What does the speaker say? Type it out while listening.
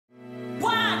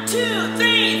2,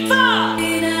 3, 4.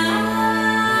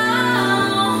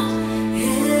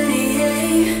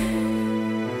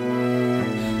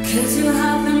 Cause you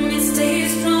helping me stay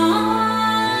strong,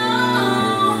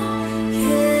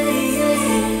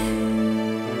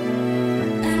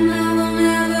 and I will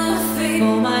never fade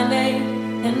for my name,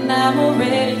 and I'm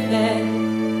already there.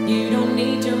 You don't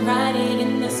need to write it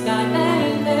in the sky,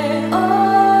 baby.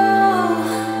 Oh,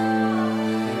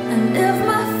 and if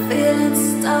my feelings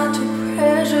start to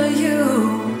pressure you,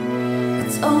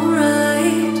 it's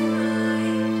alright,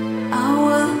 I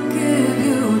will give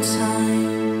you time.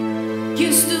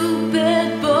 You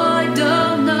stupid boy,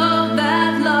 don't know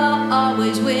that love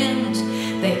always wins.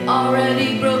 They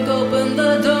already broke open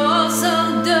the door,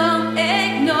 so don't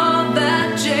ignore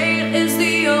that jail is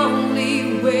the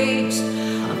only waste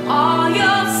of all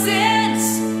your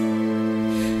sins.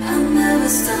 I'll never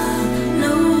stop,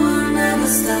 no, I'll never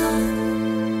stop.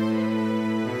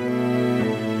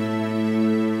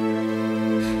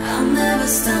 I'll never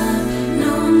stop,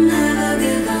 no, never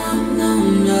give up, no,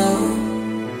 no.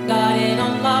 Got it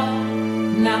on lock,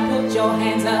 now put your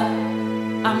hands up.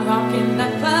 I'm rocking the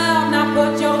club, now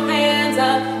put your hands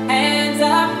up, hands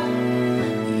up.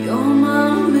 You're my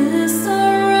Mr.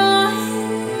 Right.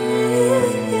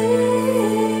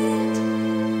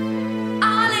 I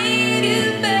need you,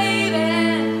 baby.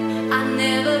 I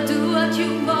never do what you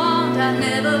want, I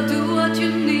never do what you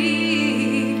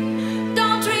need.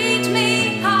 Don't treat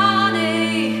me,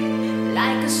 honey,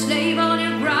 like a slave on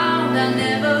your ground. I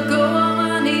never go on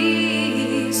my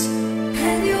knees.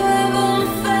 Have you ever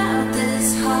felt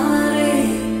this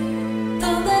heartache?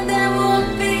 Thought that there would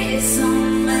be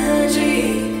some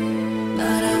magic,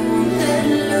 but I won't let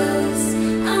loose,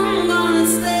 I'm gonna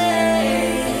stay.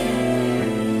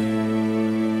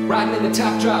 Riding in the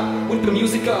top drop with the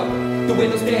music up, the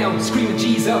windows down, screaming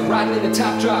G's up. Riding in the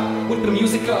top drop with the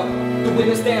music up, the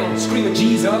windows down, screaming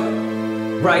G's up.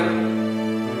 Right?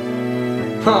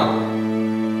 Huh?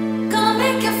 Gonna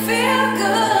make you feel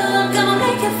good, gonna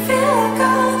make you feel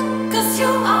good. Cause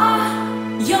you're my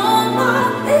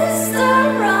Mr.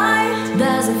 Right.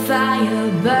 There's a fire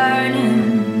burning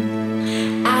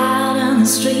out on the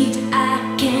street,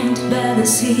 I can't bear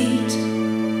this heat.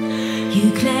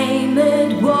 You claim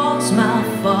it was my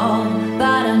fault,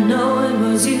 but I know it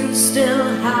was you still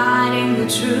hiding the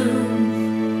truth.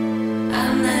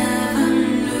 I never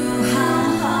knew how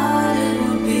hard it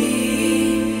would be.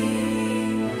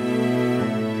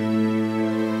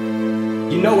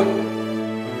 You know it.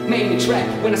 Made me track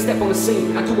when I step on the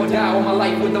scene. I do or die all my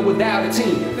life with or without a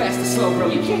team. Fast or slow, bro,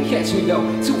 you can't catch me though.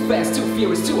 Too fast, too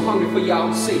furious, too hungry for y'all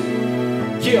to see.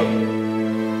 Yeah.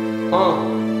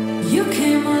 You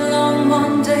came along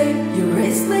one day, you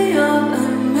raised me up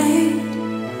and made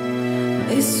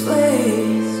me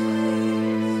sway.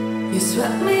 You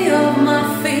swept me off my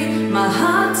feet, my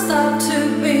heart stopped to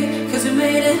beat. Cause you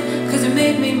made it, cause you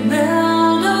made me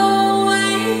melt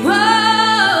away.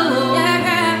 Whoa, yeah,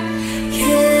 yeah,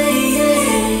 yeah.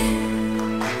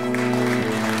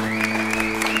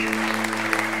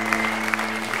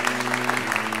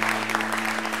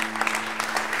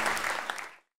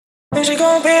 Is she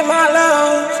gon' be my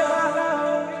love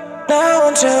now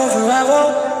until forever?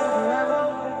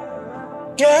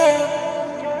 Yeah.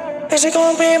 Is she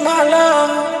gon' be my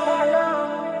love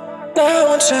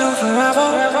now until forever?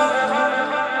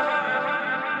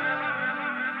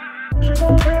 Is she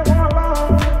gon' be my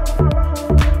love?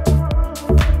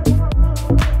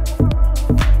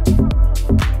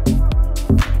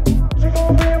 Is she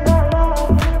gon' be my love?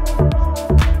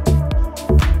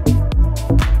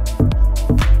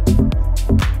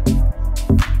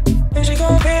 Is she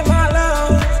gon' be my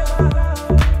love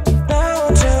now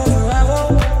until forever?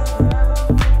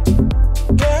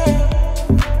 Yeah.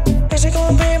 Is she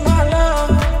gon' be my love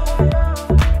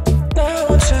now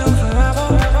until forever?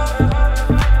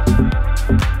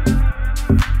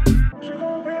 Is she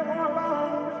gon' be my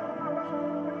love?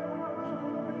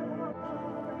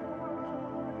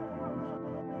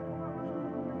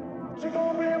 Is she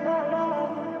gon' be my love?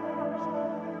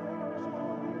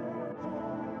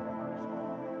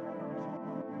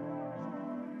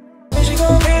 Is she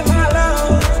gon' be my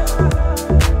love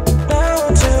now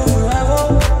until forever?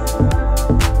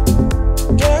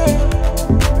 Yeah.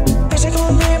 Is she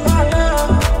gon' be my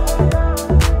love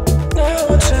now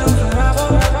until forever?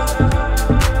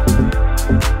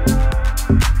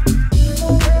 Is she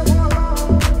gon' be my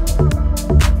love?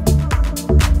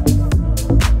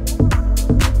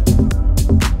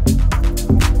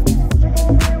 Is she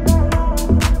gon' be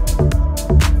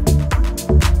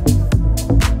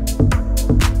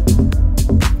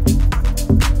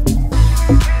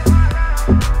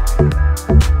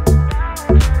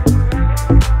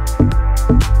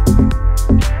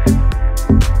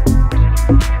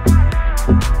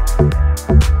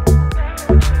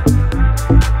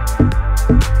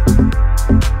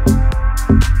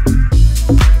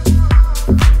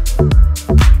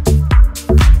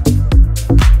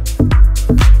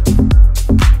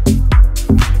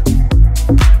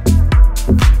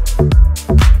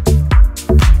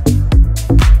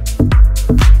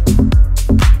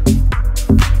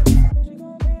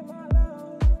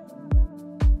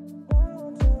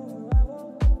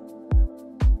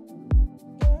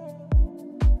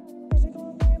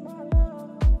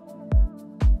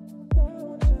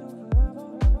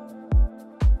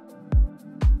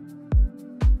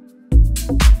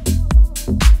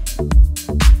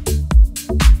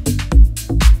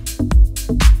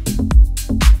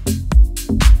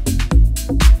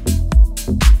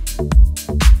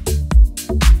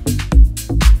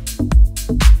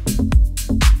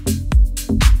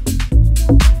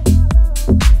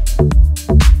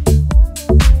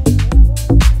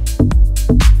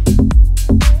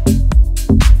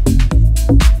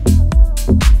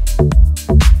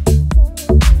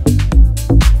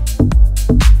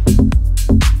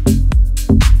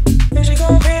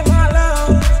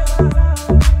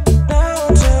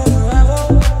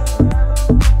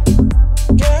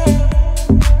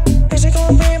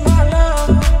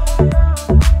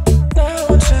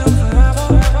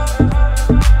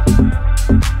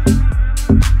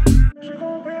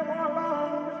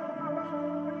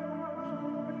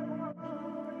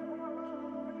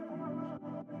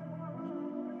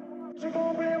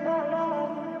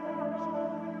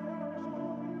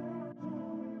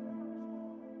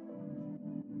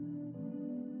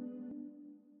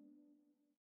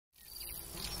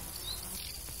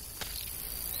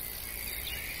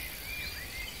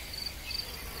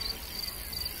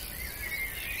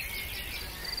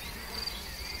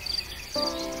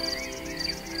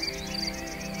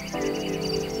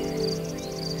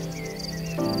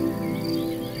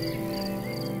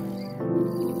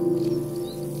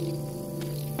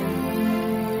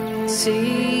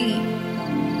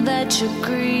that you're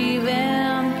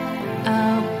grieving.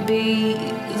 I'll be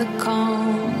the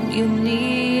calm you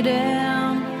need,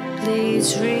 and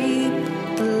please reap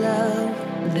the love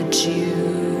that you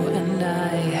and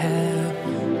I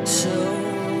have sown.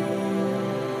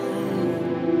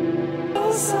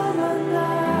 Those summer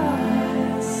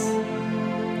nights,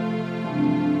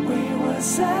 we were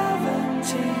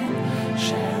 17,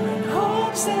 sharing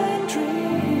hopes and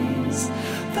dreams.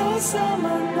 Those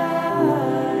summer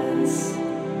nights,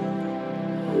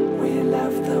 we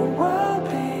left the world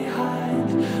behind.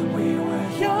 We were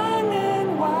young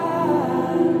and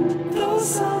wild. Those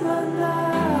summer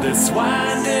nights. This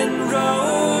winding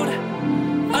road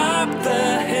up the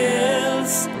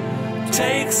hills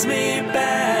takes me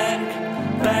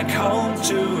back home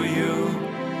to you.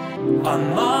 I'm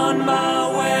on my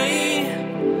way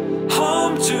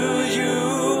home to you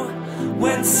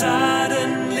when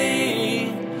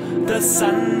suddenly the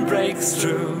sun breaks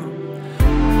through.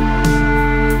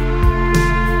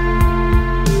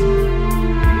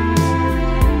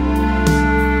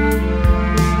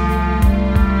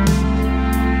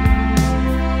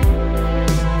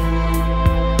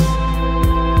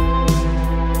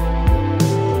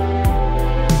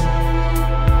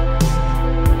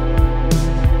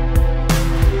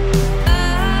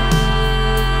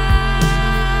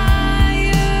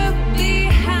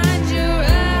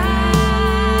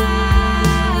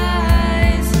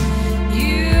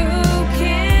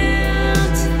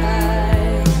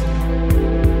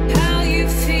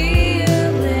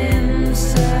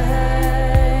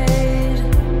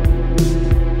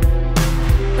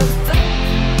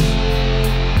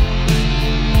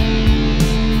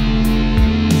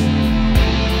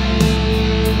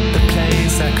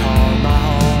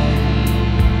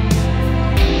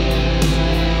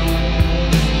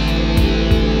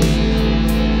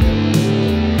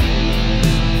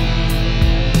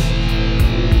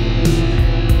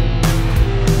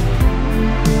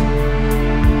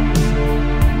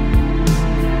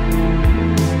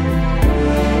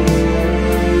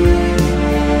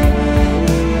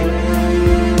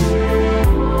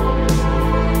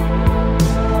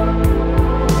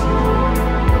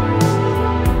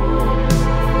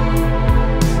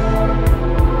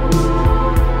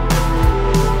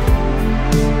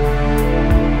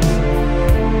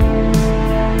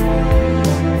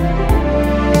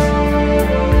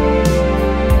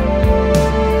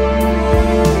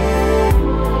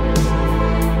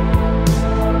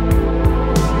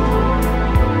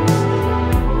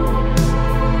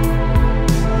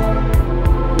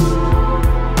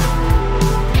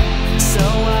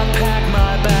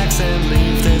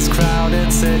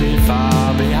 City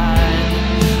far behind.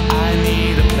 I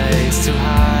need a place to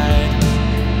hide.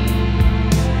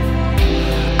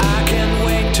 I can't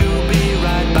wait to be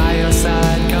right by your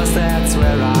side, 'cause that's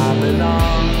where I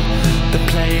belong, the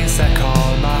place I call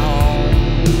my home.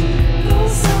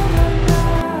 Those summer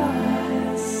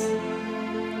nights,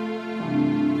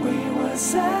 we were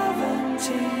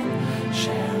 17,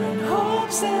 sharing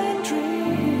hopes and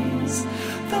dreams.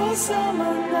 Those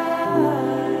summer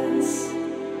nights,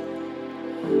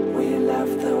 we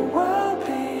left the world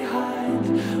behind.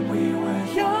 We were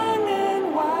young and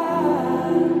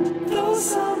wild. Those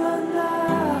summer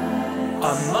nights.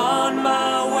 I'm on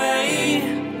my way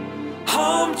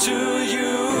home to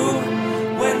you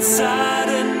when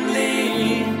suddenly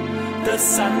the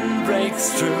sun breaks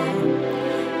through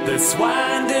this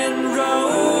winding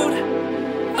road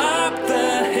up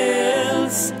the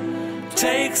hills.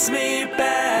 Takes me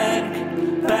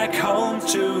back home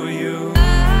to you.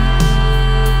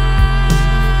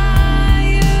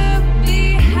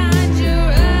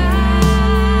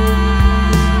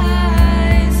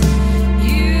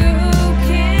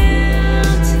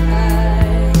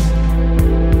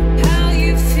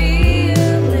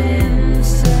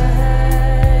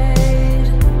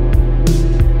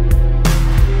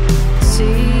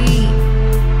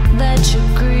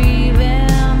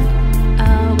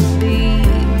 I'll be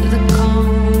the calm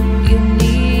you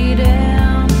need,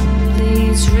 and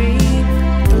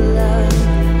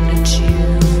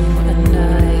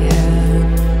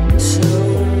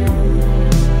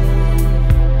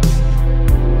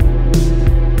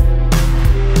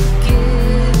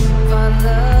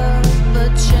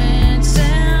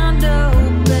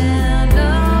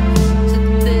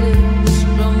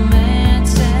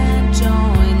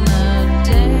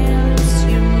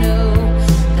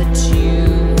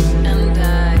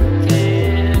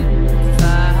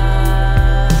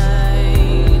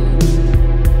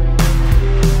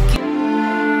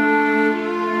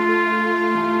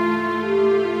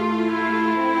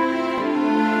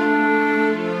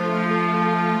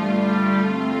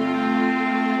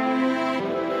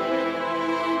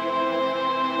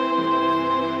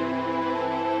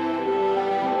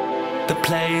the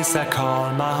place I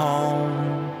call my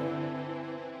home.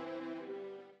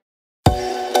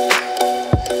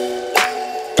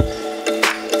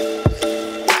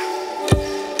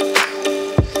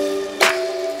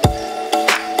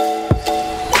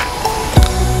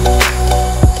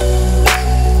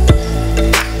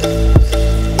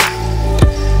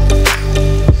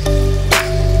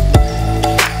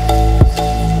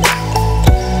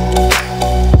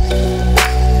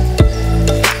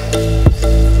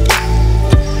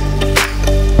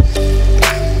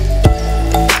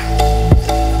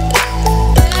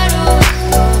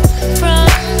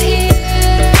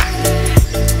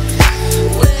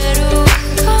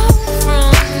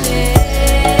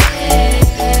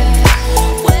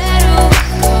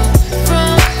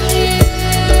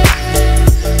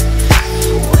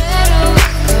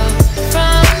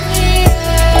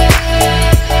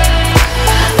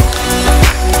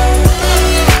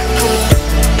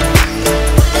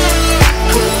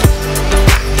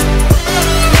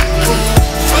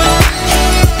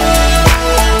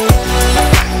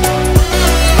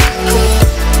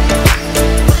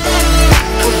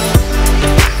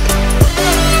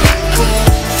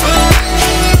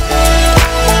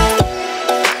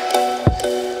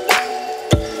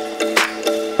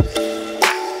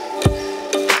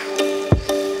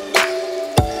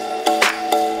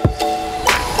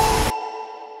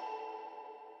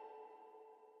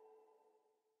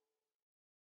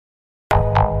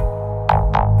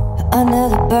 Under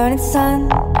the burning sun,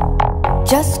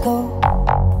 just go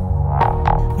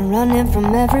running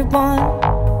from everyone.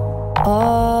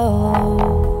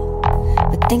 Oh,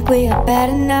 but think we are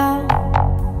better now,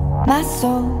 my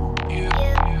soul.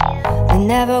 They're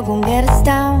never gonna get us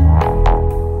down.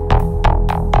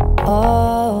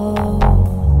 Oh,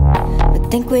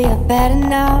 but think we are better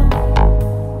now,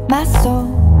 my soul.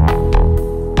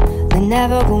 They're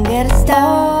never gonna get us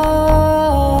down.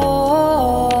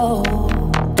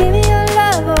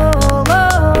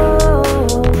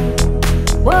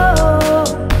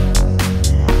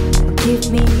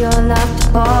 Give me your love to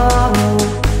borrow.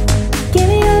 Give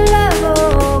me your love,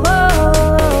 oh, oh,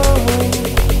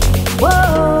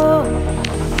 oh.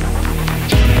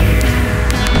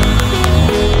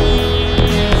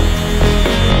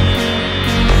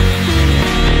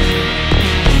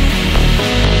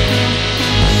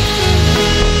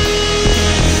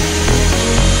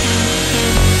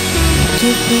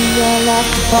 Give me your love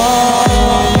to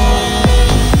borrow.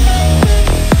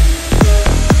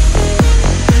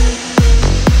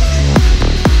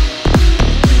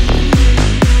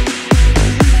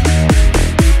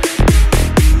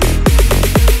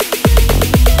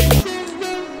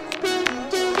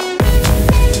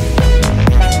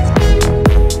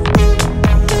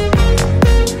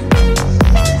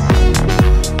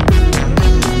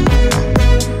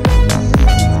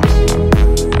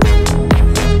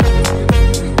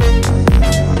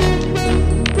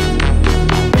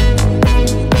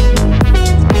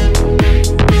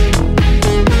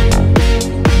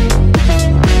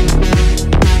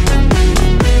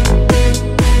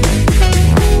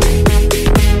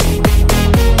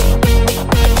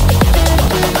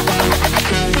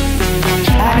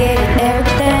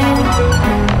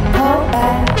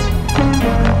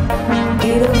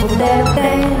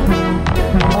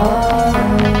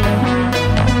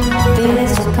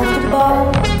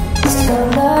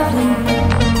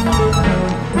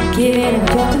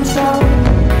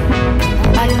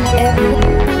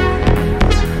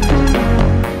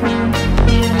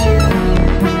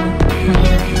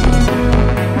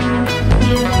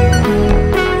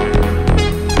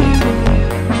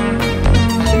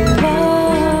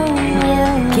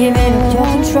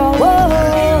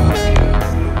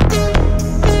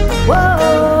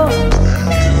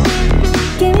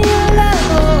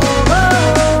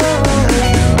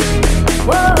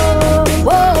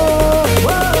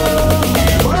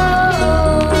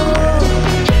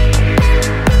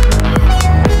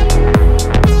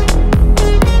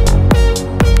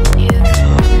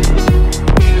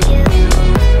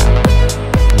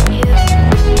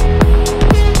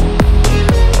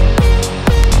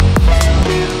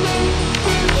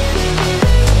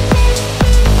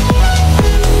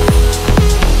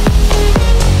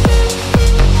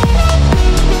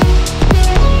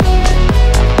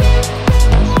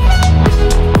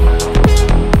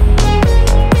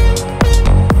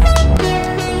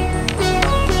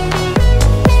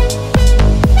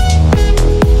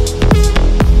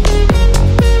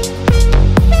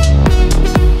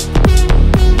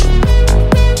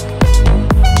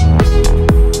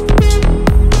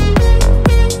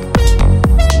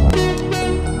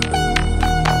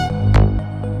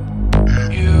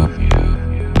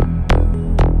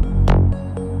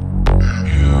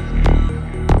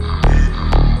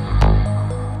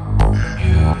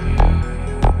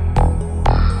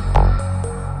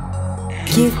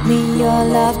 your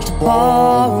love to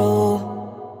borrow.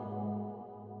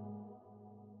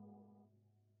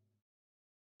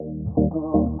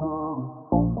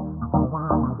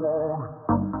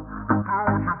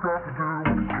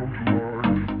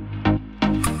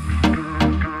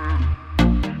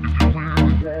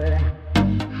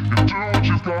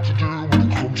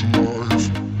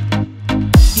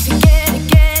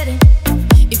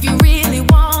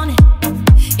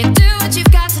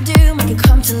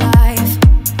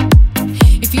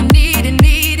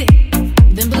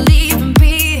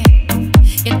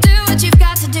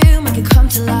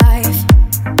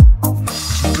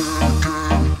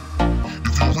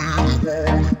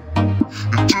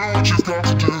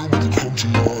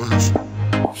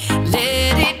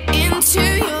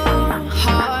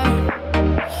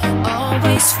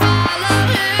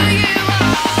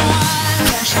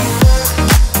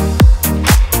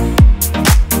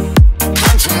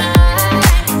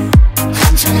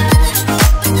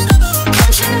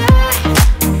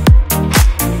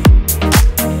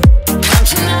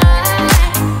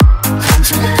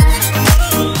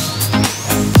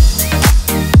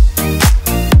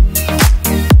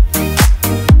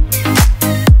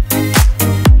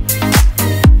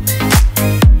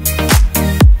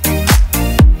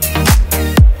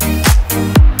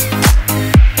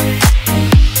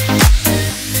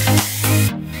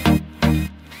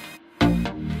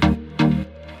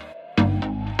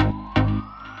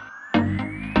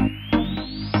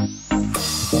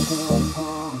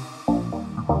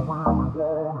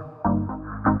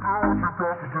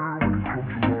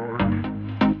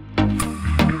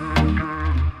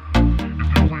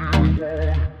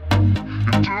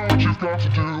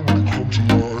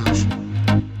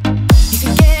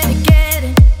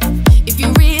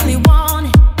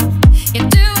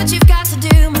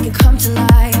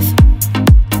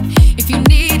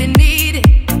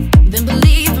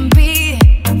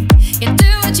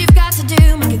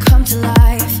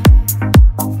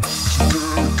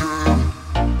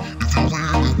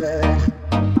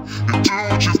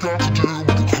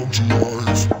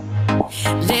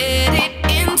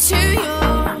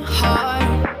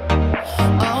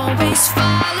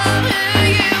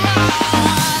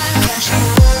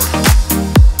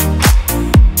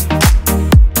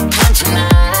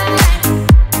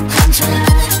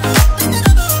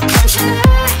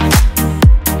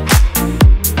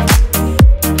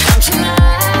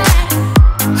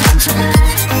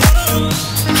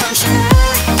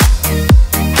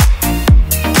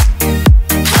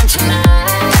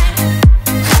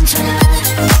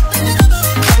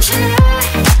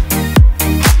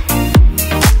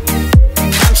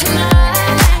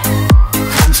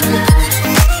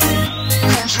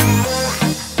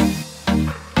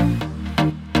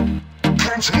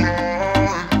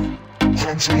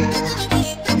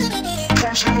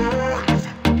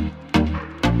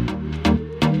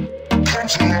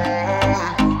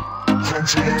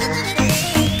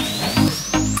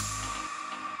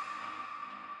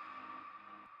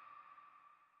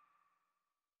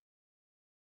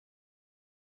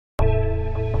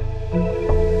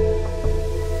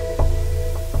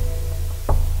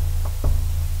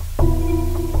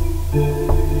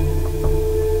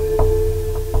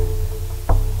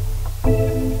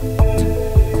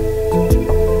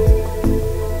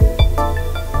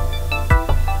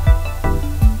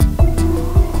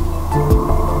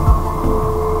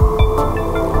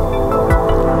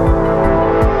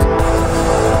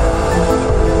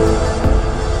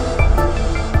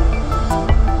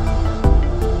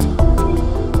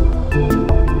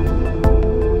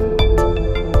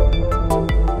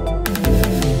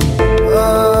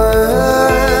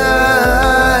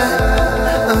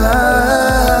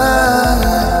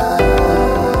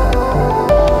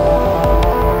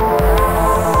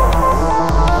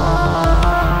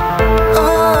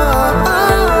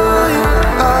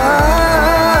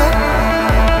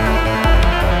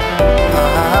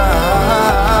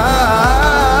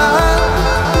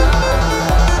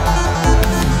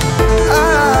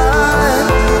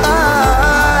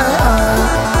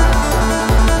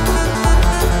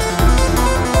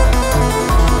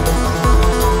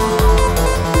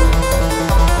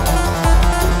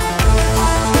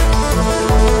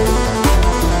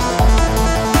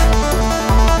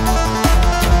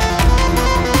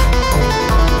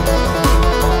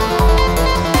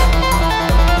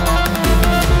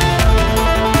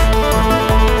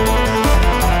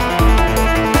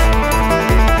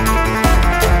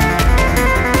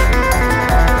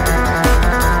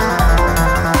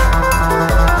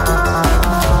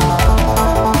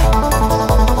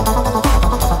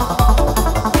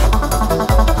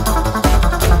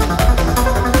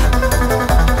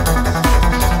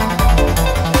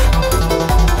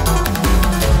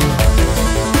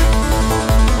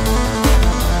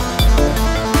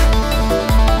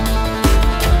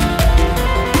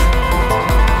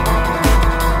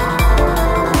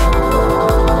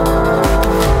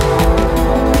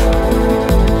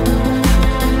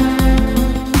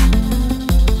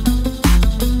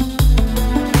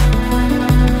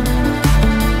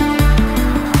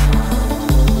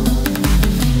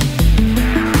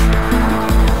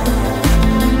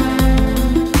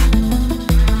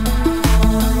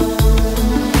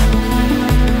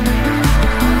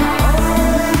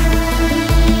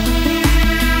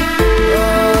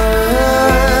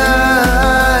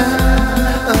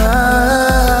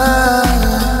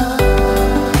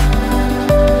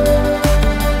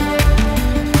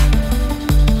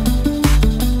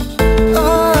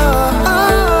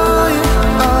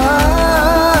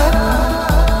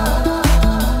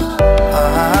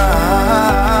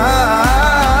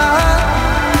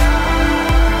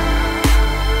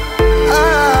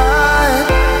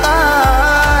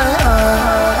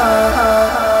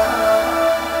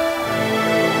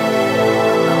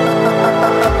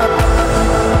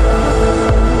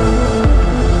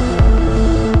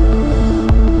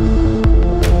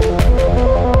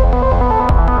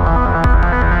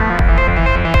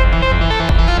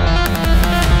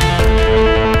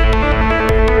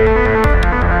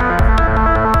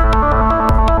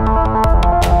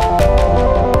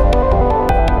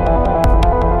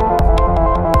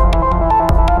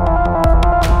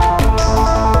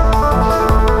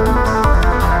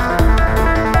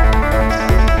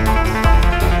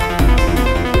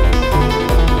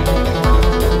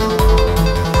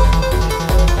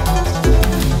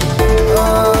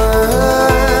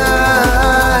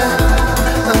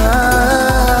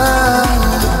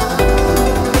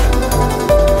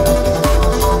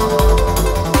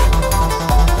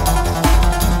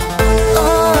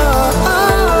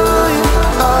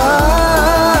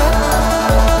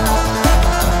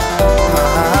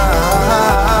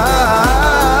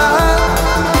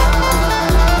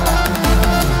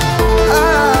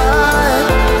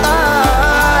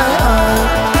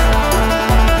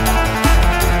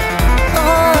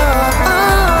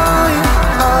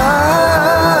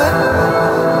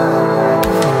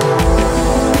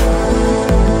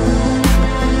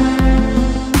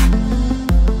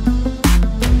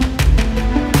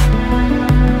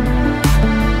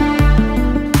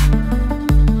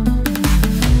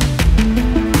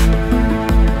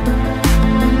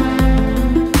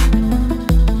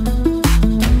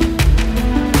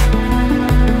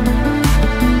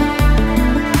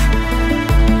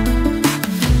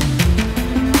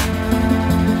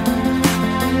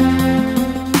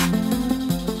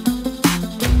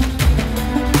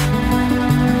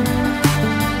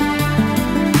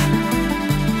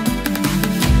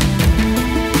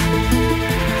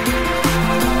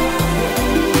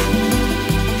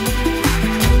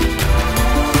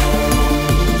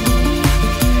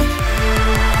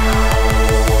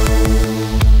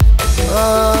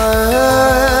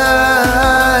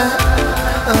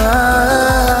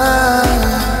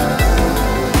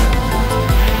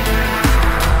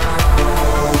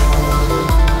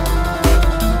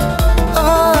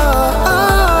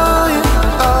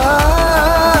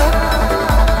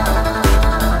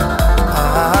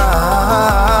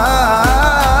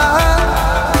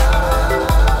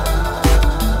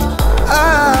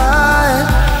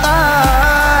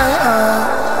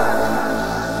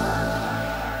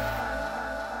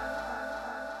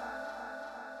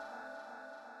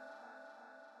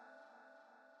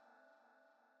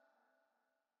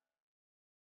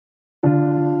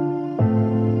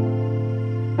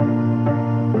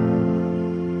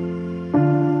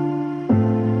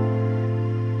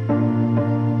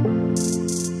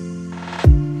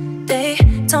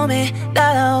 me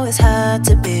that I always had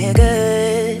to be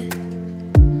good,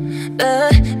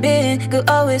 but being good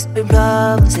always been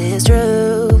problems, it's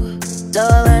true. So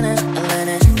I learned it,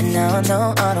 and now I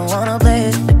know I don't wanna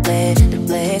play it, to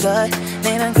play God.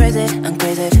 Maybe I'm crazy,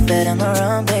 but I'm not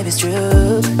wrong, baby, it's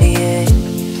true, yeah.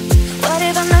 What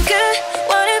if I'm not good?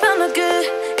 What if I'm not good?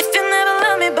 If you never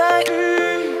love me back,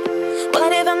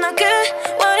 What if I'm not good?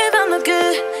 What if I'm not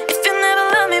good? If you never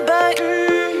love me back,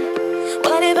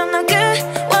 What if I'm not good?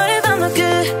 What if I'm not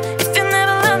good? If you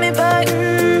never love me back,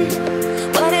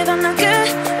 What if I'm not good?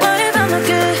 What if I'm not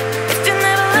good? If you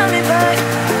never love me back.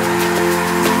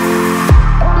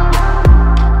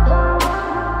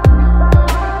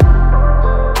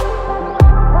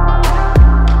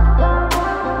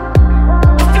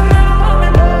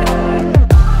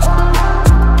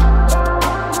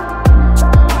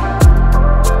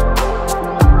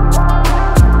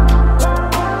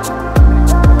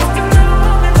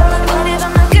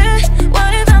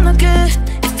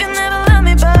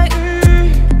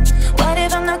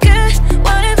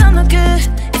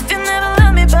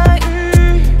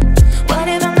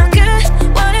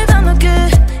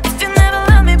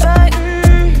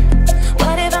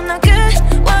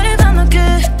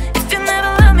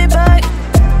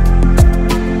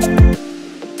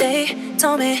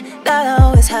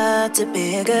 To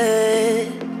be good,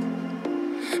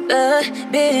 but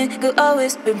being good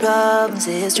always been problems,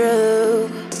 it's true.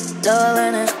 So I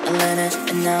learned it,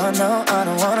 and now I know I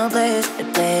don't wanna play it, to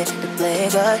play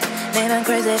God. Maybe I'm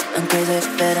crazy,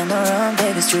 but I'm not wrong,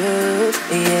 baby, it's true,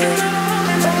 yeah.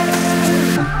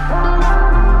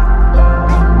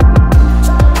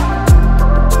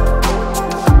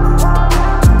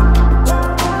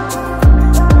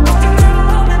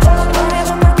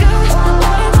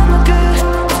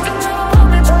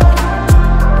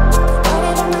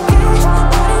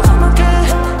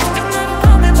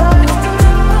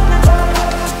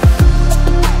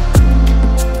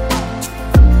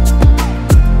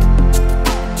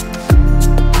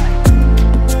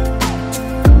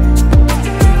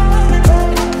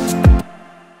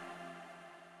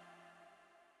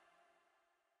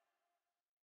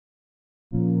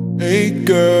 Hey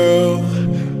girl,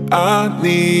 I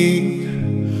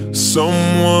need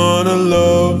someone to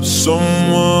love,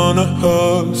 someone to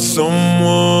hug,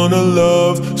 someone to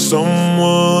love,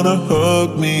 someone to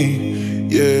hug me,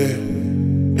 yeah.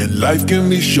 And life can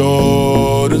be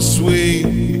short and sweet.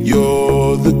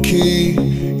 You're the key,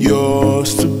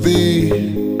 yours to be.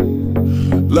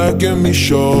 Life can be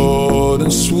short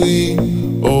and sweet,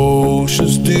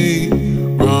 oceans deep,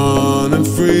 running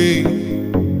free.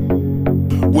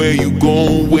 Where you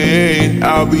going?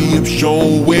 I'll be up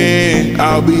showing,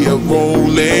 I'll be up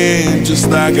rolling, just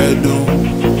like I do.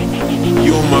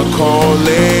 You're my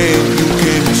calling, you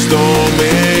can be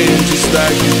storming, just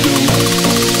like you do.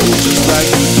 Oh, just like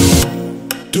you do.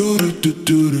 Do do do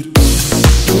do do.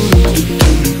 Do do do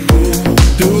do do.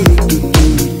 Do do do do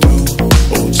do.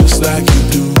 Oh, just like you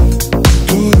do.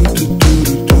 Do do do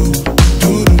do do.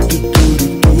 Do do do do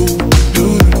do. Do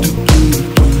do do do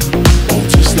do. Oh,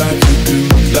 just like you do.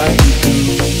 Like you do.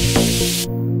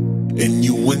 And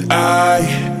you and I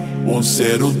won't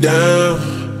settle down.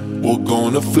 We're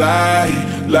gonna fly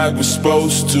like we're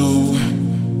supposed to.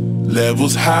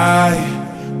 Levels high,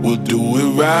 we'll do it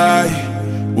right.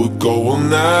 We'll go all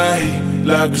night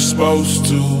like we're supposed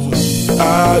to.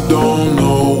 I don't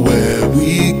know where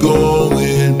we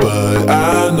going, but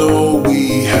I know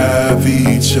we have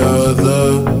each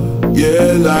other.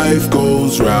 Yeah, life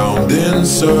goes round in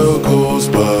circles,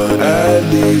 but at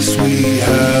least we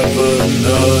have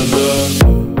another.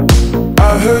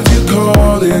 I heard you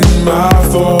calling my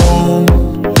phone,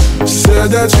 said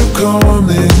that you're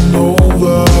coming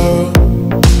over.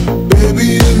 Baby,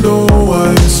 you know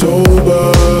I'm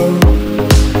sober.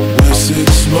 We're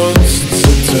 6 months in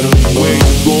September. Where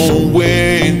you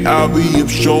going? I'll be up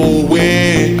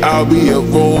showing, I'll be up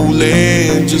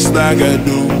rolling, just like I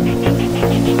do.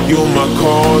 You're my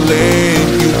calling,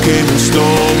 you came in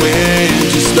storming,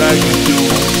 just like you do.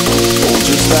 Oh,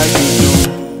 just like you do.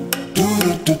 Do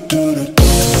do do do do.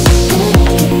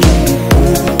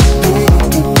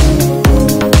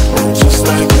 Oh, just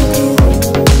like you do.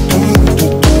 Do do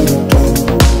do do do.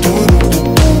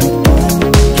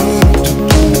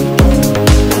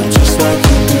 Oh, just like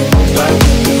you do, like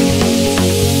you do.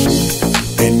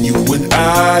 And you and I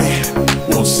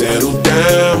won't settle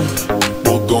down.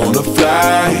 We're gonna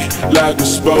fly like we're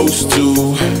supposed to.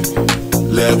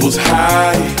 Levels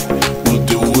high, we'll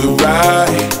do it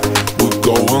right. We'll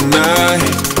go all night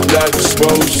like we're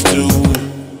supposed to.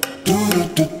 Do do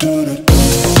do do do.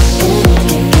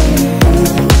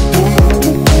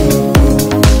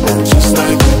 Just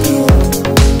like we do.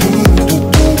 Do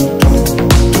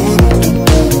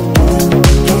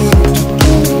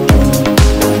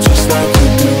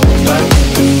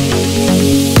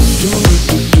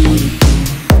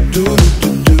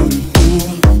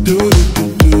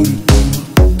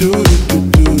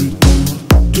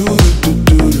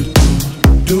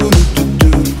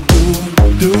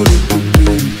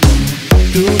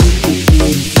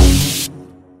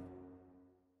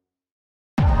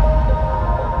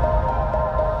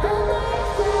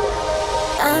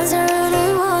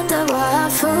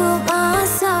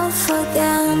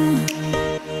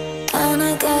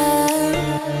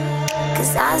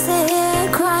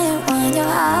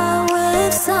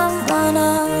on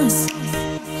us.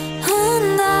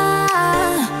 And I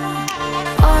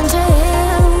want you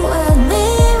here with me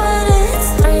when it's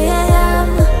 3 a.m.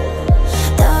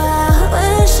 Though I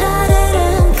wish I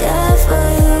didn't care for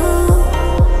you.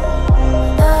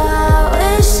 Though I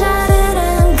wish I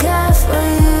didn't care for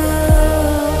you.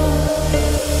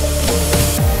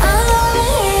 I'm over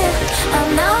here,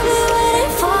 and I'll be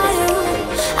waiting for you.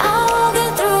 I won't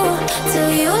get through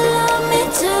till you love me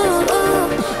too.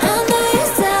 I know you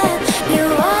said you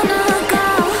wanna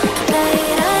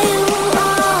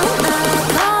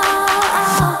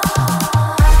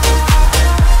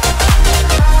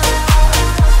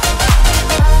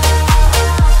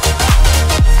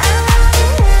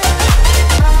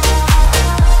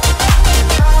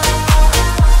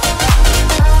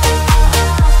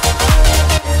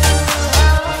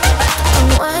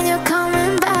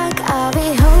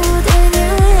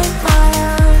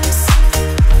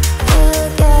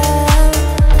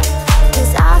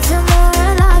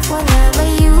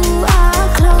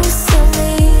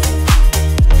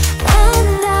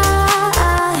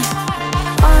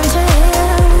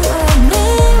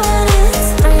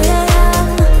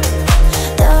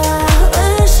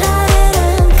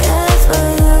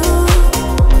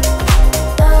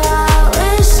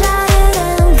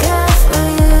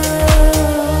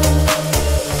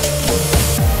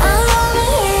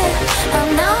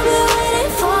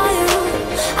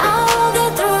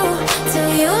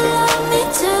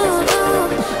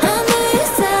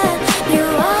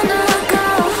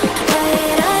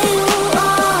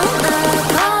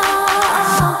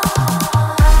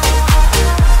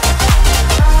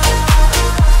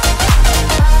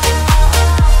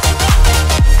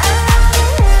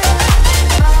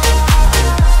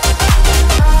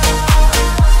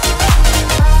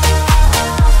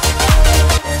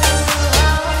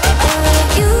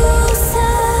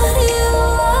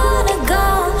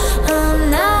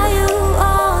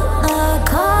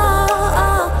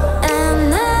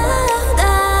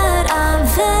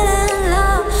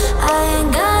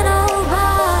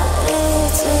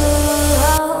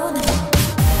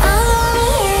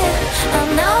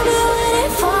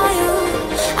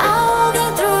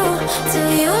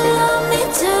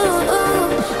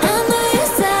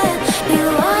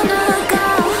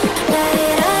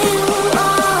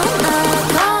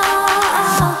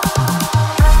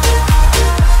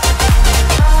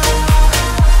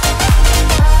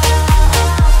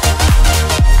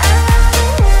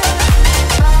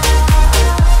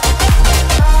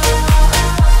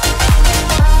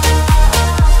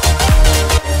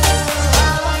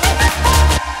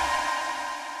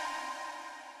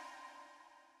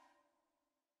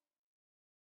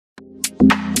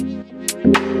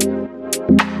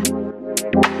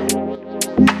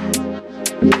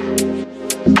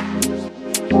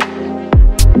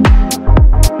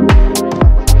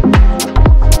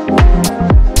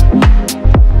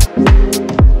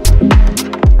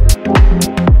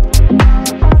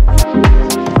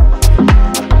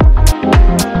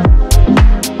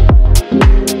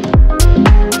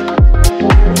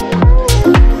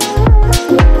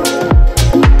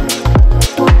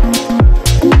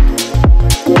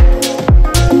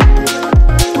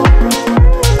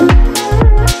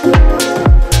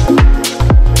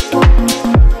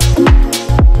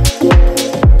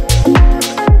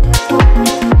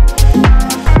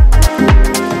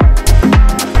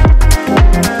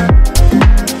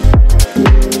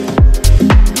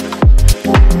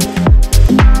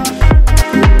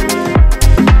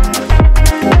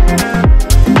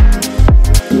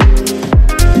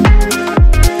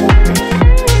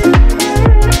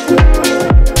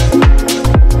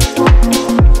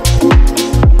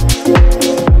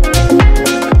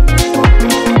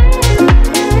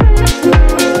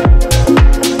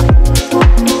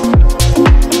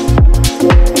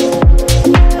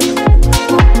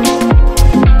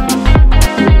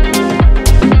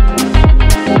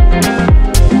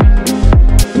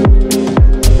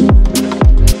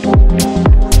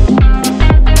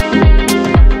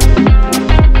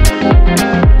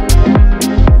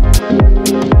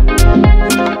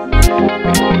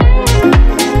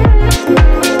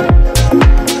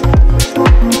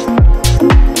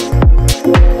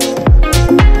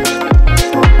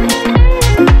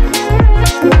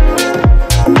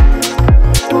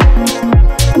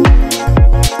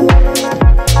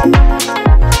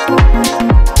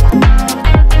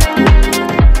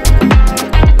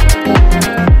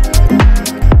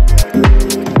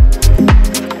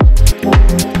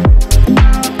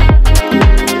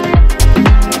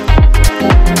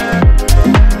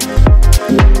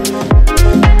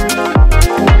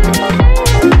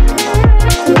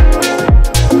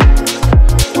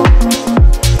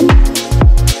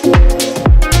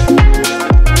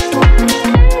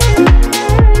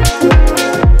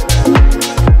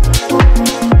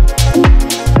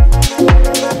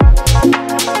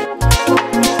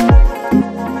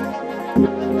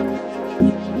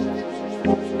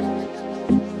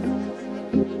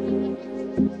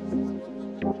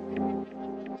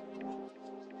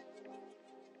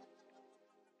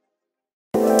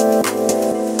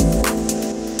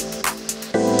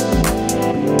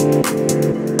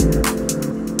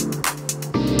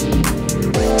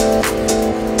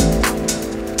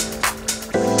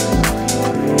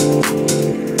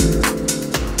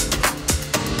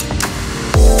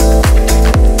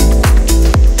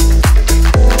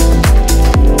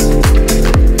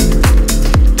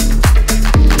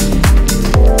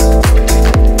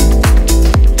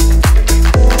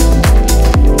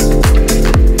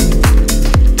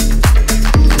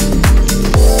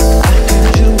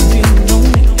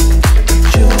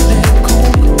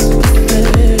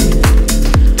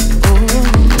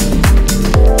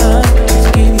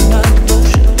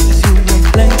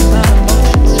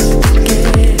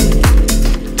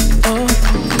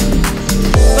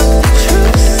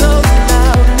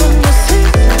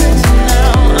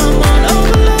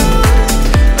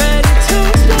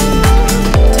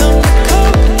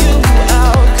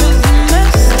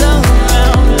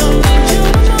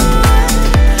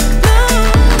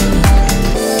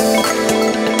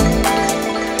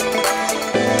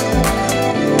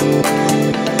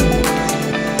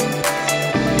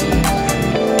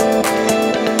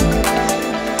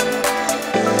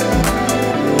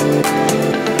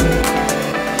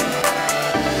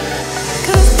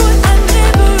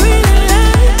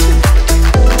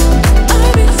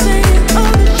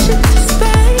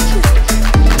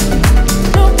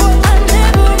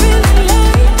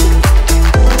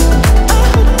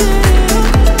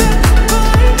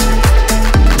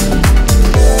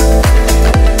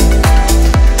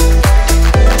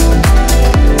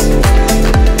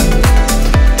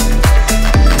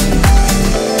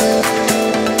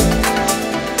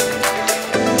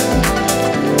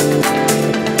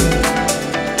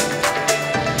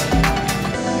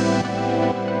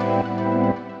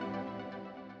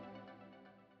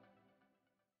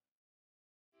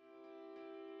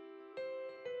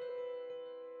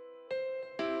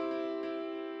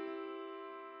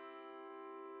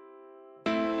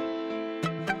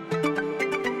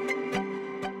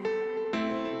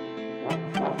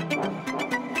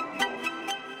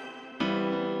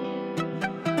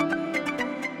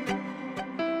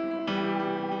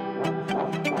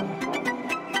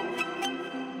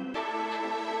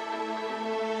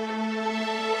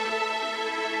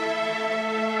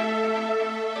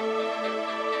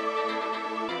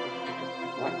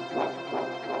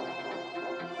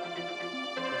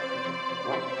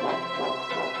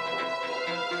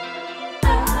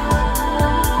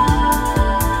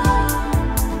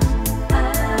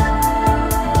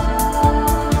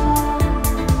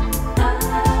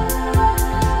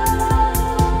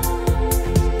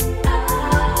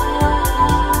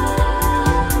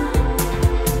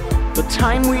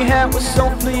time we had was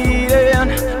so fleeting.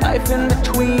 Life in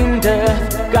between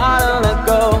death, gotta let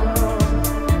go.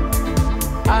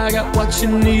 I got what you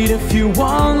need if you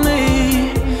want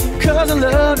me, 'cause I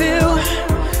love you,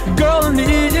 girl, I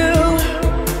need you.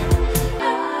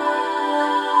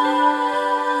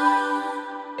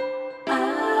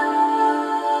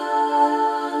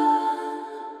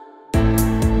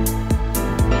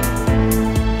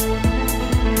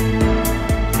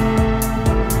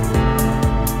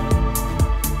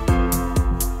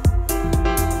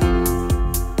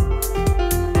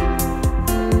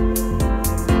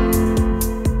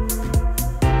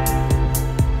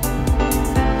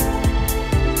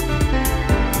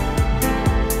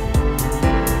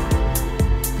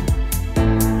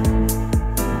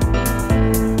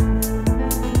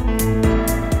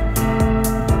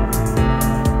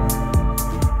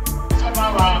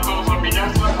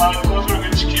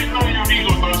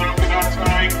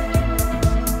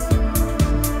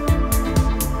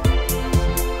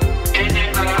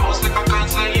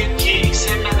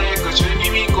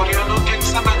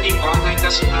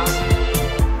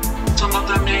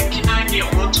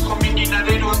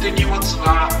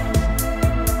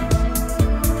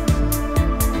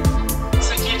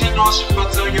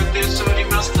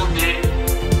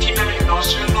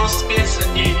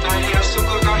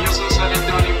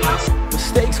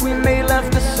 Mistakes we made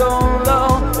left us so low,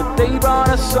 but they brought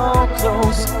us so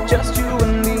close, just you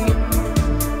and me.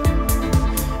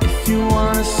 If you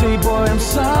wanna say, boy, I'm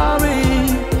sorry,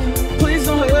 please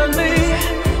don't hurt me,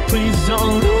 please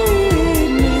don't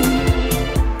leave me.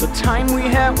 The time we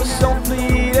had was so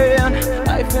fleeting,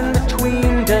 life in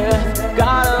between death,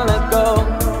 gotta let go.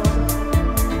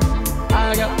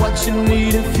 I got what you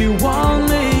need if you want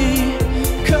me,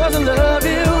 'cause I love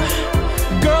you,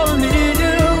 girl, I need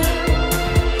you.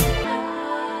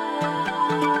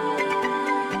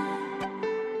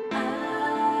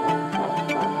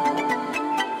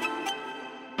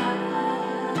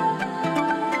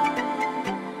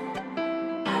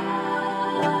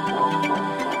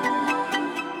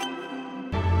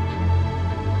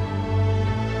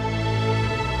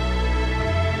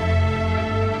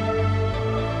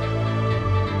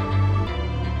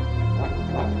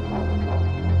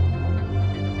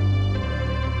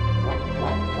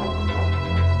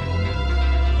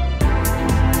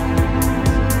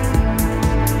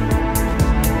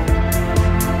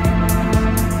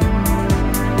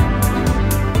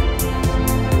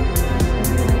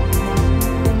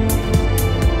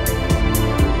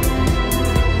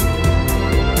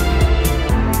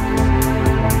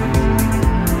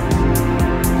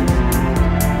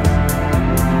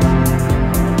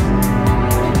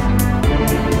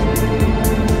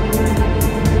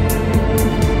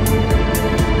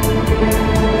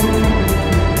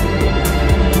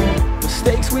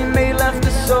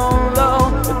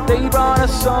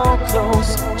 So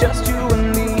close, just you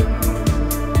and me.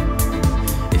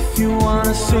 If you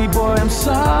wanna say, boy, I'm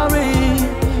sorry,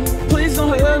 please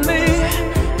don't hurt me,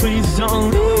 please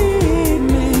don't leave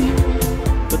me.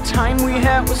 The time we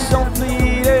had was so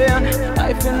fleeting,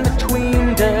 life in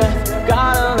between death,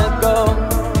 gotta let go.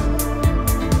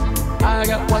 I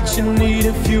got what you need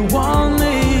if you want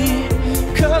me,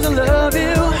 'cause I love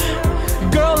you,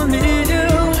 girl, I need you.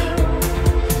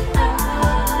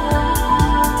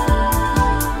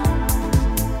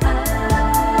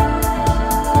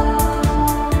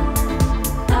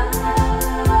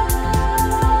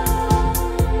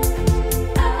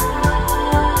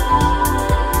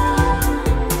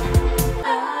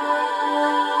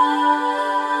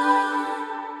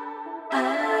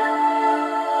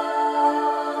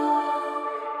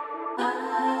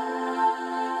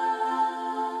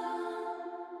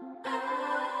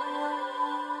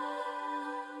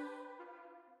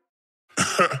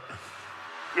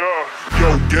 Yo,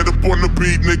 get up on the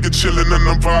beat, nigga, chillin' and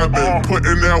I'm vibing.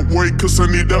 Putting out weight, 'cause I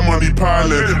need that money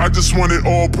piling. I just wanted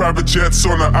all private jets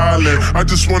on the island. I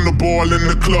just want the ball in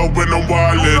the club when I'm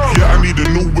wildin'. Yeah, I need a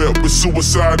new whip with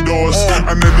suicide doors.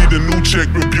 I need a new chick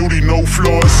with beauty, no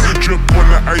flaws. Drip on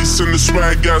the ice and the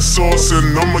swag got sauce.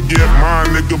 And I'ma get mine,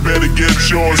 nigga, better get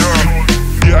yours.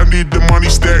 Yeah, I need the money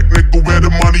stack, nigga, where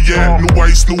the money at? New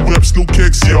ice, new whips, new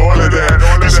kicks, yeah, all of that.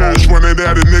 These hoes running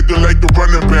at a nigga like a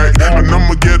running back. And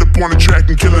I'ma get up on the track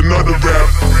and kill another rap.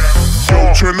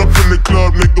 Yo, turn up in the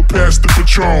club, nigga, pass the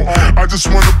Patron. I just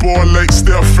want a ball like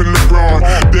Steph and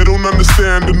LeBron. They don't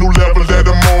understand the new level that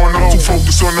I'm on. I'm too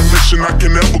focused on the mission, I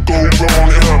can never go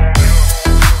wrong.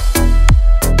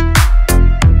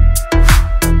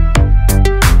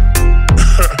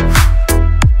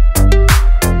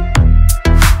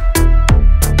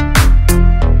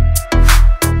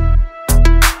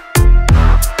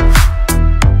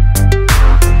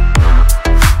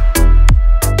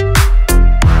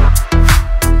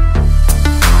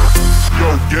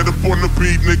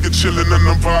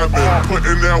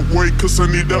 cause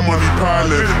I need that money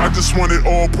piling. I just wanted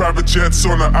all private jets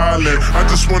on the island. I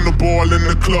just want the ball in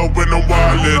the club when I'm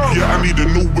wildin'. Yeah, I need a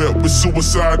new whip with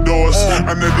suicide doors.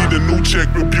 I need a new check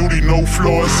with beauty, no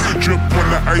flaws. Drip on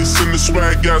the ice and the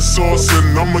swag got sauce.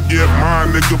 And I'ma get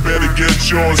mine, nigga, better get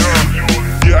yours.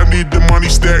 Yeah, I need the money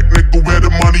stack, nigga, where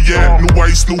the money at? New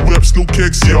ice, new whips, new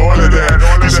kicks, yeah, all of that.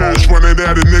 These hoes running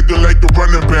at a nigga like a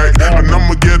running back. And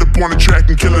I'ma get up on the track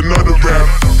and kill another rap.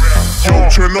 Yo,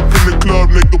 turn up in the club,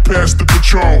 nigga, pass the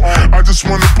Patron. I just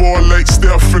wanna ball like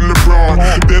Steph and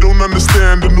LeBron. They don't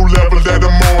understand the new level that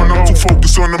I'm on. I'm too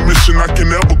focused on the mission, I can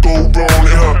never go wrong.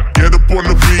 Get up on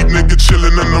the beat, nigga,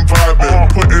 chillin' and I'm vibing.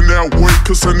 Putting out work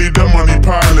cause I need that money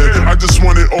piling. I just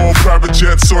wanted all private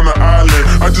jets on the island.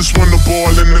 I just wanna ball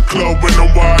in the club when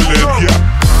I'm wildin', yeah.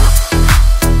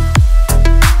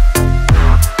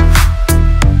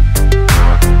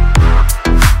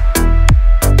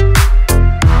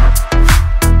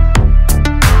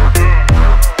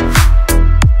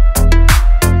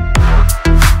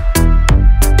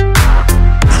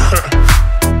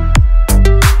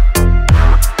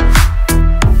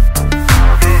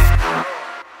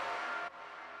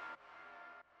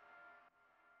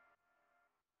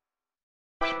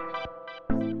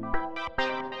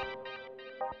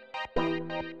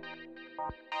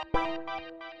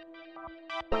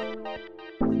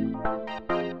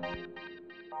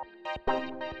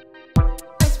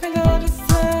 I spend all this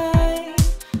time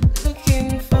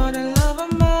looking for the love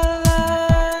of my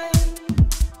life.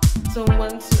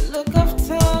 Someone to look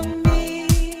after me,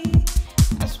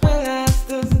 as well as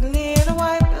those little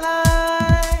white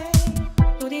light.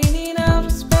 Putting in outer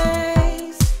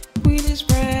space with his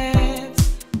breath,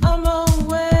 I'm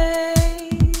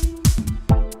away.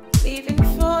 Leaving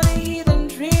for the hidden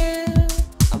drill,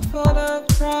 I'm for the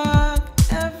track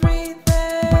every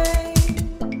day.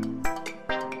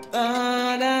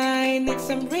 But I need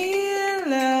some real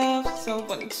love,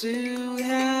 someone to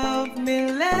help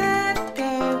me let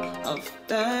go of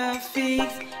the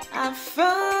feet I've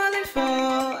fallen for.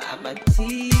 I'm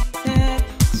addicted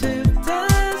to the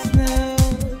snow.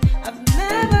 I've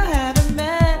never had a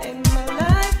man in my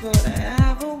life, but I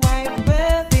have a white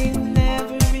wedding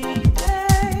every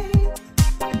day.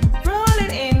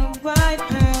 Rolling in white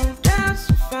powder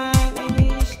to find, and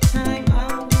each time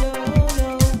I'm blown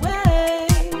away.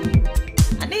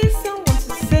 I need someone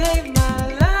to save my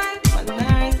life, my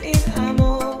nights in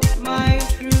ammo, my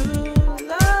true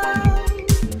love.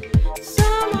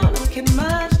 Someone who can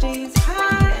match these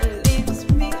high and lifts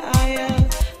me higher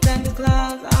than the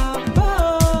clouds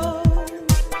above.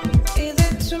 Is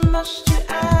it too much to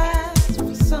ask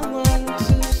for someone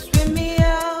to swim me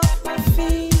off my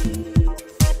feet?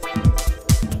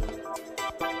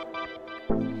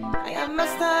 I have my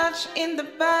stash in the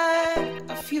bag,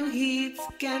 a few hits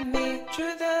get me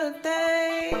through the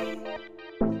day.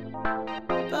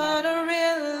 But a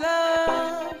real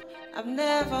love I've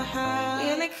never had.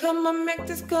 Really come and make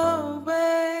this go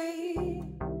away.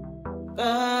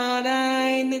 But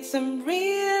I need some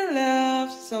real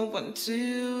love, someone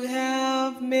to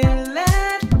help me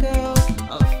let go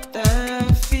of the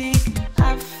feet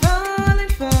I've fallen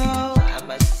for. I'm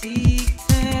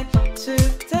addicted to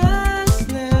the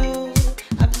snow.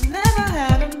 I've never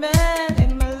had a man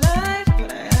in my life,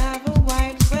 but I have a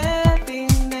white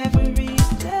wedding every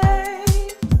day.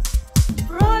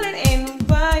 Rolling in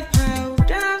white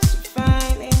powder to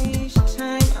find, and each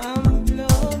time I'm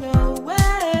blown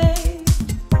away.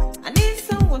 I need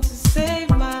someone to save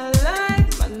my life,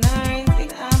 my nights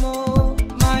in ammo,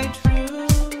 my true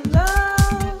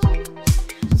love.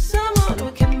 Someone who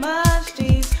can match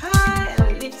these high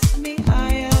and lifts me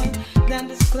higher than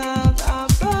the clouds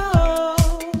above.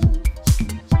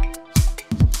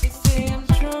 They say I'm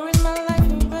throwing my life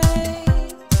away,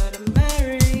 but I'm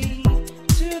married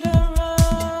to the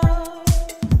road.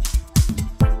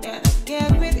 And I get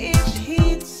with each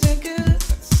hit so good,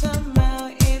 but somehow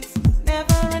it's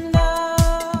never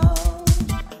enough.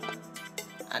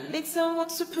 I need someone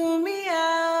to pull me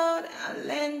out. I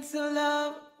learn to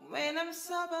love when I'm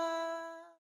sober.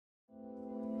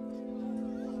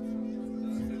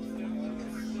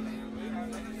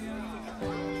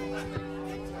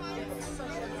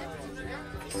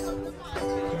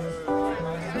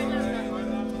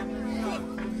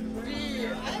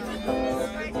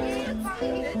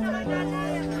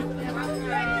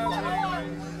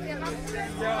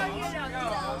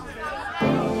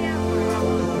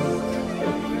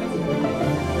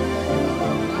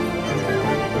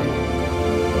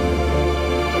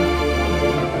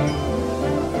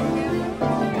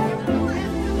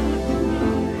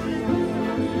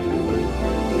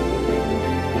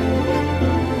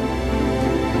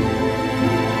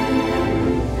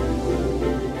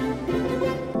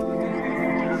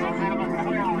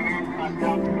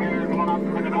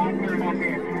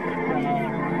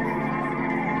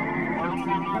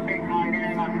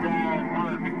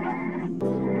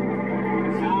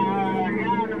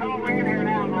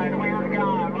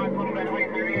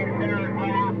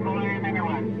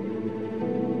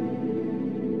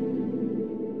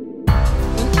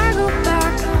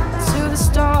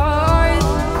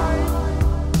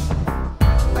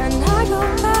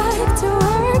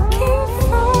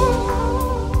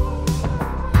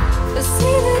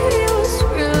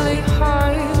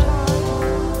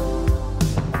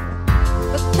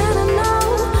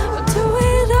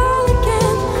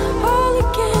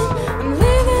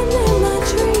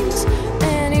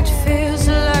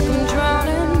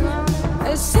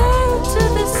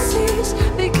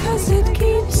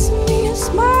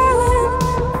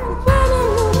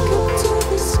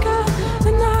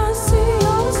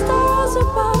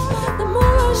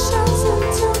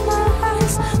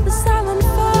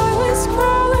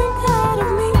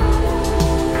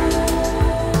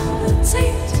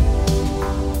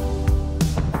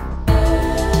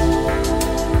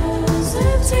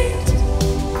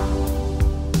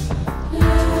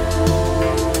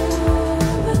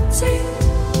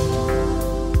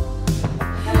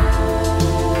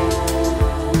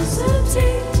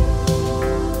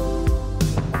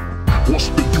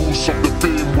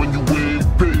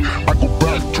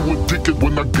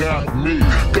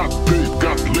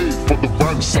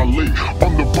 dance, I lay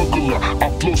on the buckler.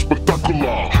 I flow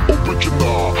spectacular,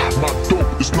 original. My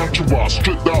dope is natural,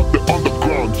 straight out the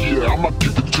underground. Yeah, I'ma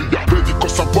give it to ya. Ready,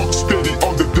 cause I rock steady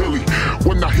on the daily.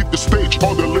 When I hit the stage,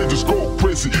 all the ladies go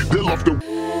crazy. They love the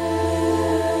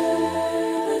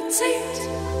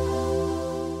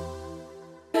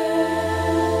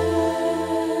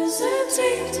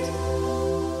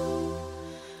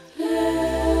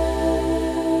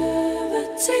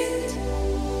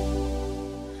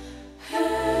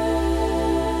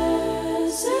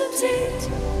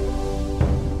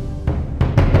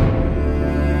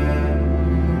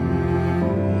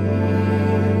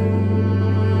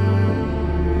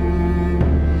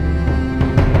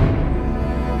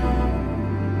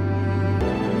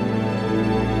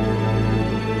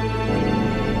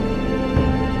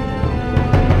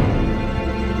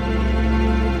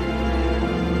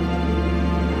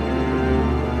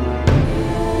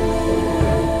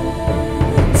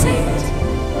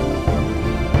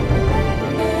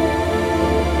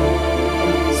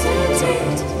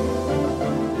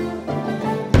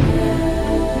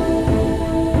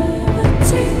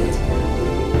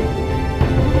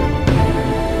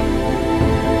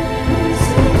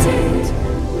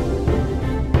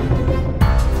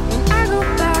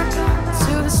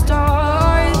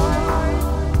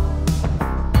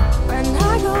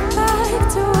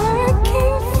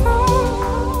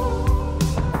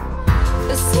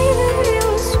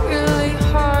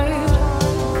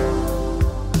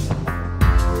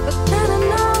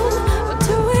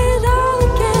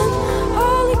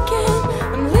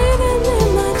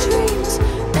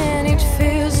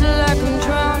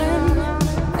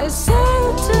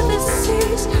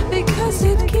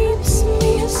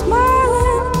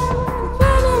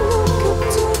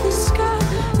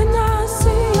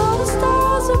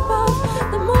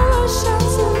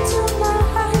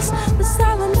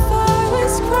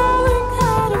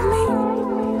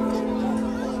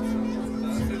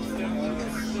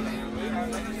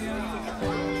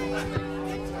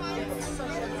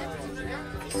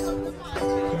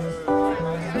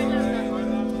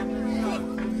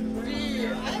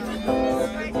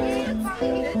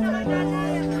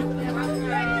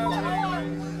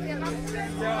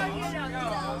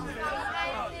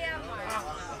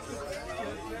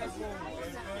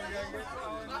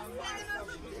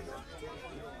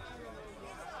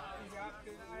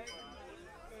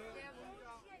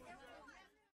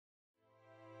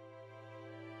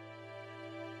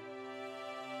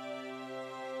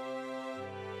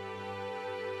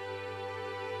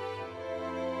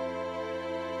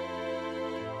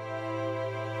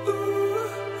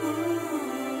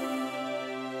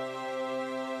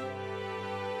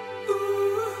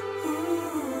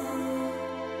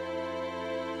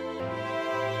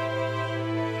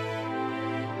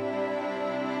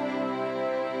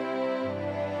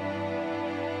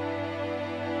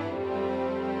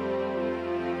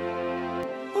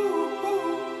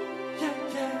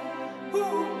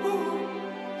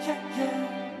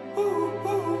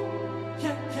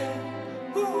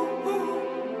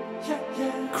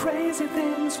crazy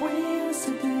things we used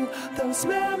to do. Those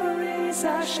memories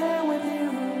I share with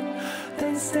you,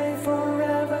 they stay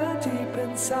forever deep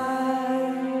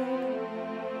inside.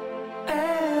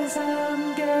 As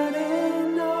I'm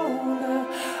getting older,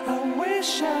 I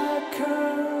wish I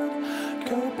could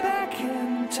go back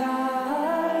in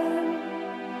time.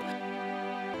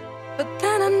 But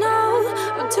then I know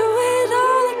I'll do it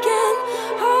all again,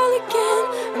 all again.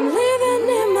 I'm living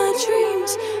in my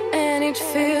dreams, and it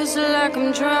feels like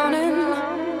I'm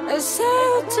drowning. I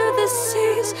sail to the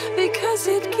seas because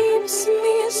it keeps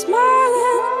me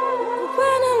smiling.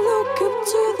 When I look up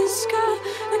to the sky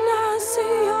and I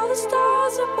see all the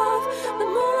stars above, the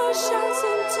moonlight shines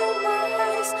into my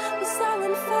eyes. The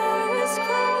silent fire is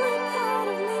crawling out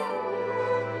of me.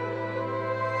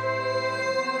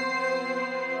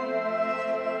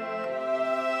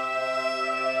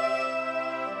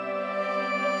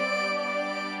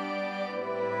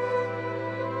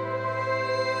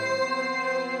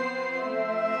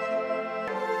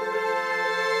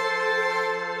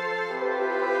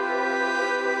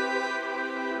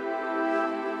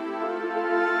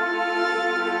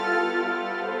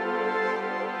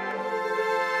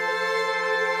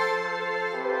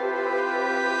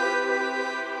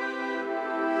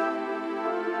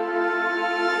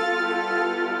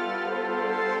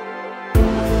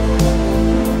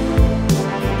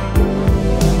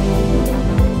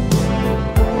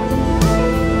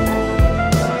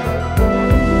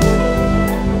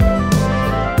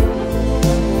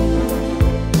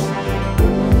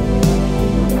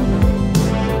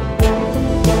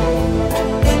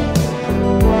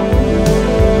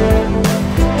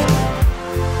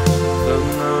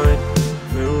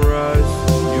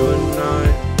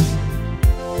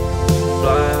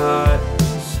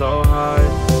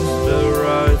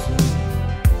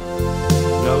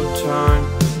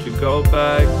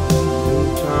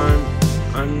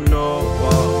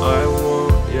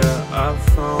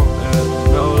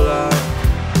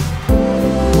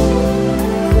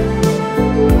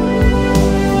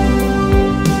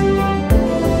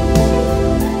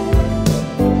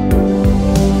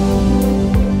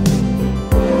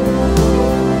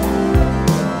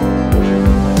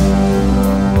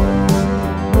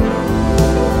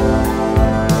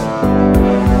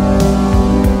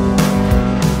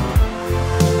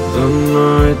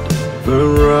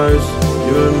 stars,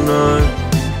 you and I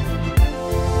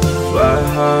fly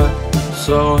high,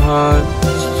 so high,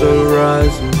 still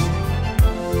rising.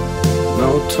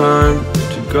 No time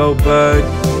to go back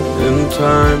in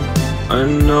time. I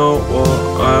know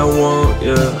what I want,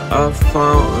 yeah, I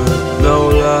found it, no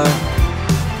lie.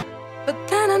 But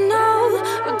then I know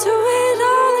I'll do it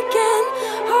all again,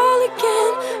 all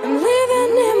again. I'm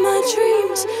living in my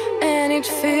dreams, and it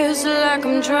feels like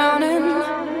I'm drowning.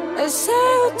 I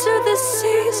sail to the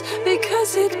seas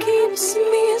because it keeps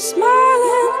me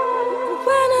smiling.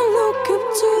 When I look up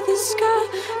to the sky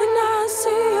and I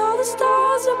see all the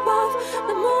stars above,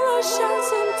 the moonlight shines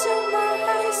into my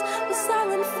eyes. The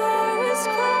silent fire is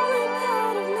crawling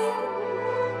out of me.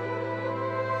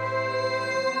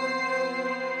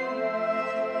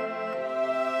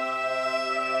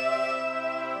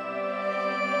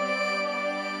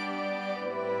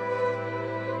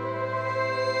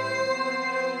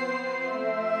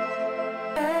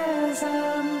 As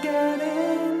I'm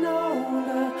getting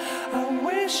older, I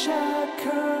wish I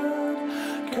could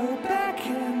go back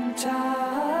in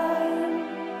time.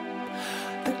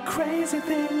 The crazy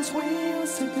things we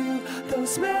used to do,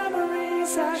 those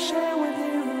memories I share with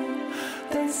you,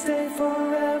 they stay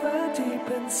forever deep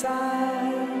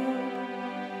inside.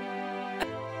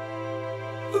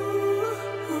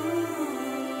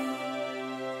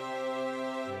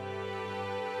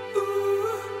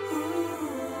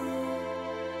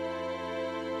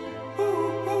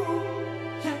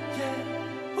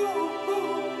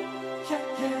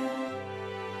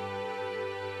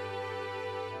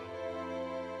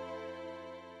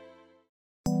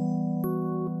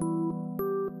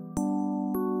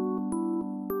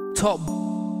 Top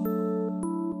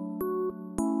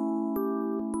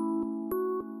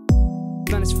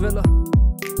Spanish Villa.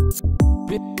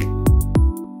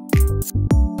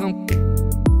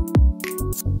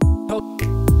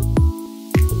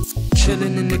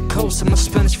 Chillin' in the coast of my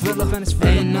Spanish Villa.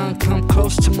 Ain't none come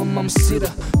close to my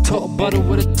mamacita. Talk butter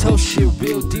with a toast, she a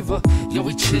real diva. Yo,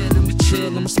 we chill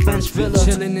in my Spanish Villa.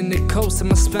 Chillin' in the coast of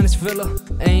my Spanish Villa.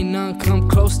 Ain't none come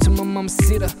close to my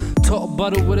mamacita. Talk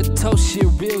butter with a toast, she a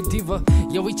real diva.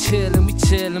 Yo, we chill in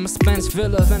my Spanish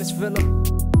Villa. Spanish Villa.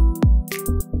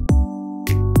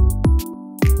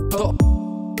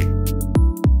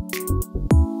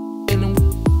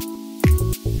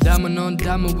 Diamond on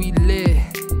diamond, we lit.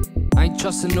 I ain't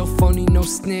trusting no phony, no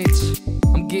snitch.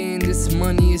 I'm getting this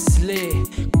money, it's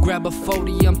lit. Grab a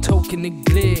 40, I'm toking the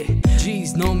glare.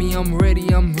 G's know me, I'm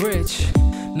ready, I'm rich.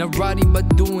 Not Roddy,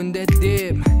 but doing that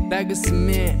dip. Bag of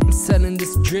cement, I'm selling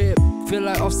this drip. Feel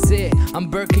like Offset, I'm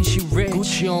Birkin, she rich.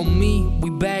 Gucci on me, we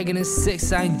bagging in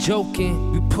 6, I ain't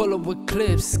joking. We pull up with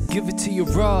clips, give it to you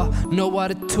raw. Know how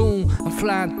to tune, I'm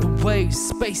flying through waves,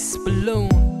 space balloon.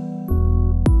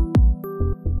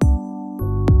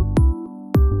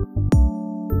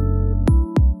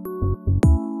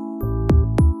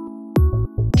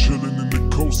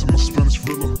 In my Spanish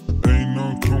Villa, ain't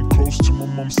none come close to my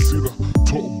mamacita.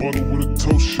 Talk butter with a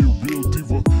toast, she a real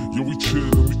diva. Yo, we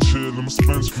chill in my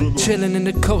Spanish Villa. Chillin' in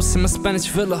the coast in my Spanish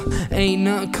Villa. Ain't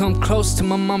nothing come close to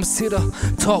my mamacita.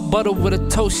 Talk butter with a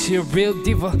toast, she a real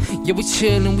diva. Yeah, we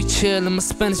chill in my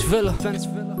Spanish Villa. Spanish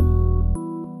Villa.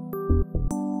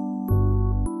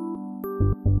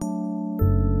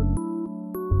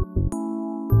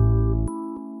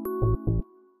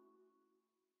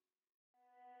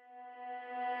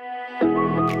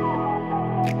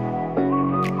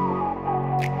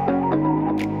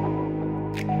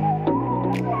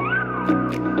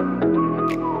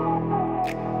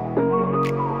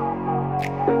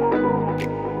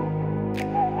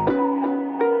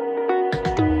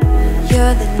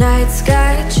 You're the night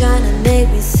sky, trying to make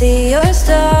me see your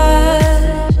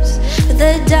stars. But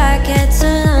the dark gets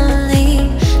lonely.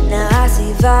 Now I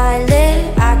see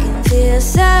violet, I can feel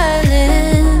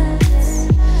silence.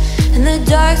 And the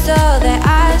dark's all that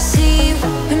I see.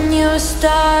 When your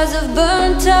stars have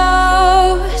burnt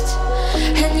out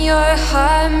and your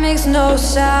heart makes no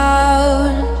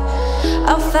sound,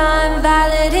 I'll find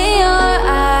violet in your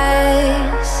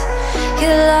eyes.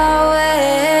 You'll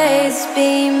always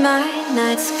be my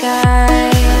night sky.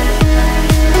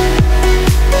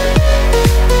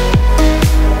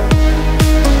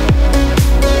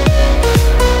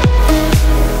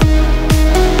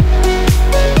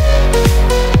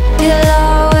 You'll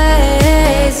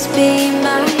always be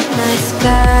my night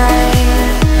sky.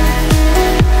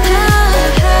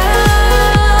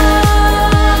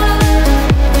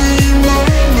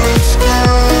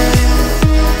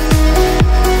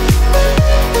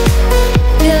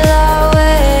 You'll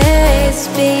always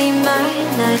be my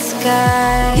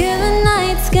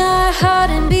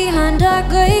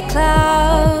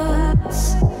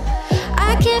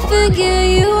figure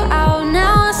you out.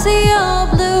 Now I see you're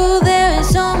blue. There is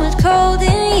so much cold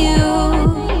in you,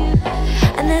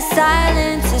 and the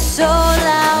silence is so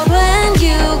loud when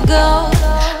you go.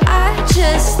 I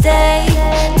just stay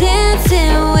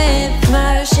dancing with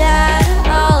my shadow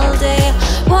all day.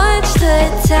 Watch the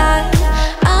time.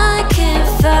 I can't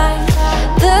find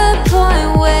the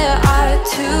point where our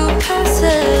two paths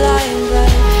align. But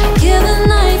you're the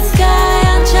night sky,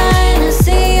 I'm trying to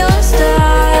see your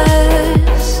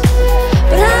stars,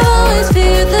 but I've always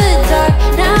feared the dark.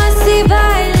 Now I see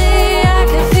brightly, I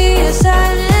can feel your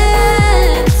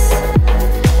silence.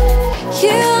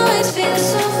 You always feel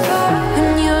so far,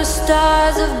 and your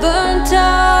stars have burnt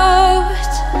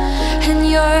out, and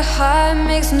your heart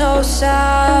makes no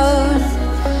sound.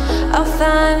 I'll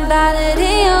find valid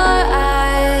in your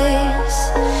eyes.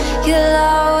 You'll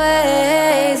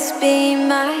always be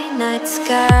my night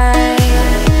sky.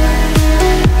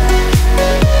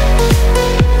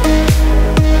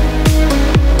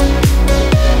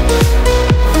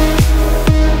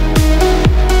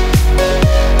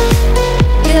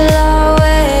 You'll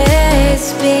always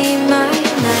be my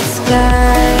night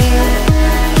sky.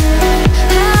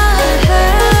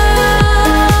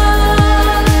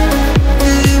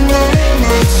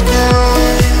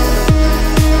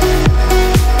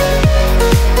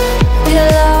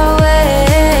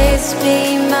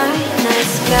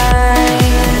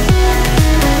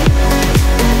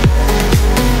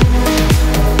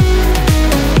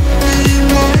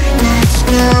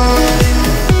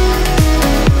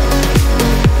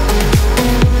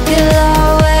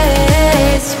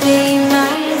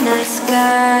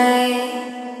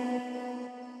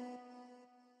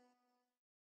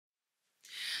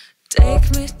 Take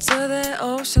me to the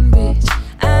ocean beach.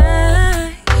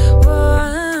 I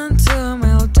want to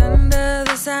melt under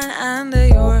the sun, under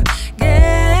your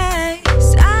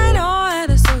gaze. I know how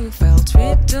to so you felt.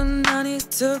 We do not need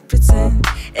to pretend.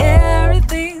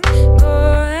 Everything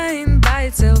going by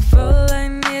itself. All I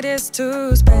need is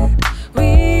to spend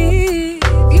with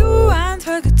you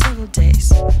unforgettable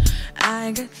days.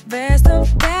 I got best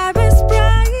of baby's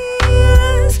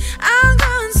price. I'm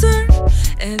concerned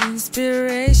and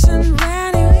inspiration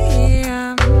when you're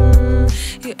here.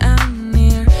 You are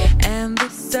near, and the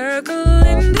circle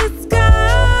in the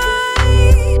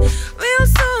sky will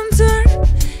soon turn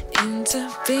into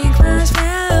pink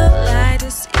marshmallow. Light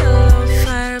is yellow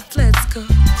fire up, let's go.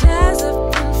 Flash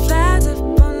up and flash up,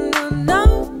 oh no,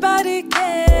 nobody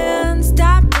can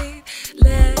stop me.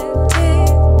 Let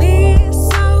it be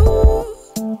so,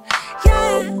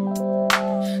 yeah.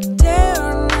 Day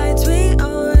or night, we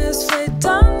always fly,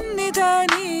 don't need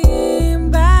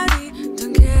anybody.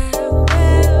 Don't care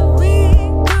where we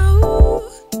go,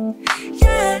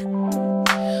 yeah.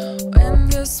 When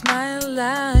you smile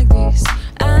like this,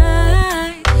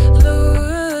 I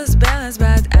lose balance,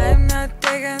 but I'm not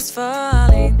against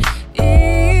falling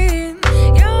in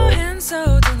your hands,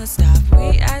 so do not stop.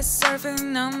 We are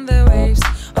surfing on the waves.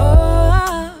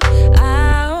 Oh,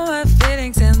 our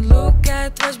feelings, and look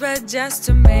at us, but just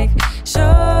to make sure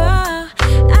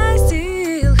I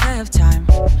still have time.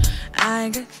 I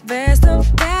got best of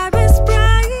baby's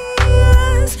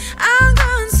price. I'm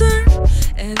concerned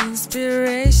and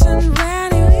inspiration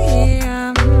when you're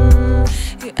here.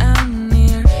 You are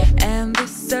near, and the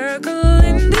circle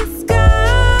in the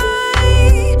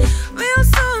sky will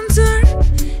soon turn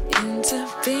into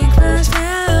pink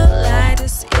marshmallow. Light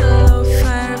is yellow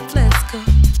fire up, let's go.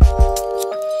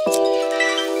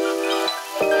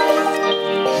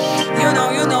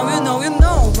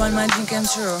 One my dream came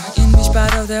true. In which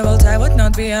part of the world I would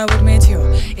not be, I would meet you.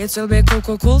 It will be a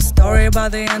cool story, but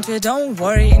the end we don't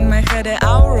worry. In my head the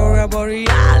aurora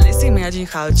borealis, imagine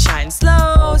how it shines.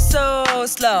 Slow, so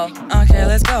slow. Okay,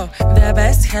 let's go. The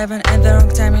best heaven at the wrong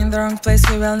time, in the wrong place,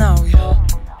 we will know you.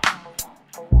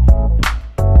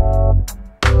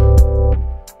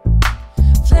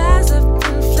 Flash up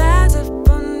and flash up,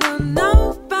 oh no,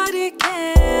 nobody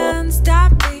can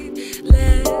stop me.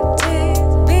 Let it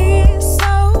be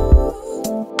so,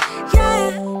 yeah.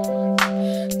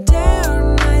 Day or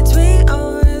night, we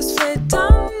always fly,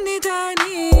 don't need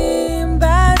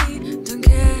anybody. Don't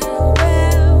care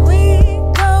where we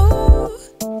go,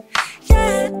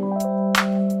 yeah.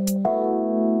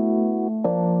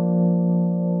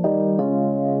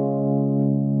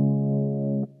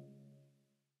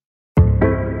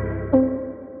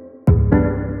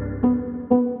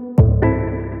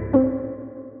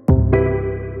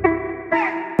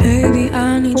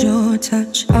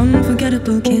 Touch,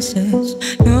 unforgettable kisses.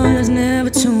 Your love's never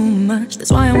too much.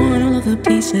 That's why I want all of the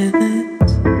pieces.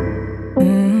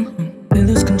 We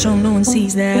lose control, no one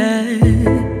sees that.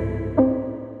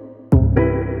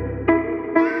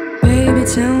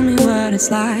 Baby, tell me what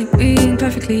it's like being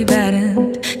perfectly bad,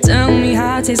 and tell me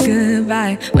how it tastes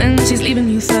goodbye when she's leaving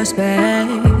you first,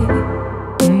 babe.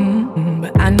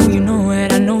 But I know you know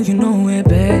it, I know you know it,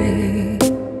 babe.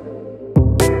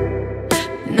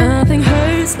 Nothing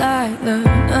hurts like love,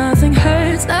 nothing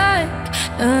hurts like,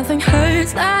 nothing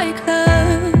hurts like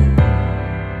love.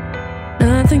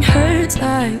 Nothing hurts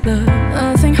like love,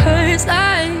 nothing hurts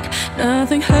like,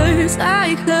 nothing hurts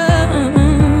like love.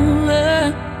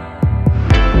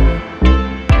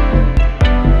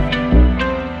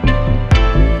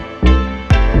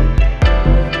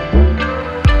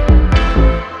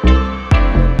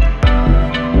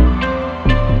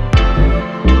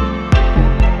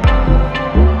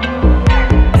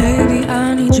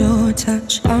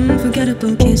 Touch,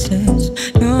 unforgettable kisses.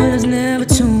 Your love's never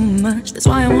too much. That's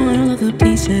why I want all of the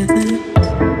pieces.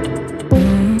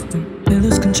 You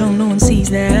lose control, no one sees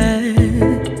that.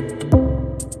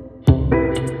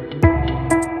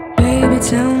 Baby,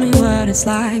 tell me what it's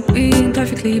like being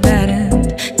perfectly bad,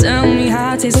 and tell me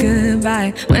how it tastes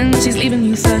goodbye when she's leaving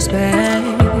you first,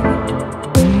 babe.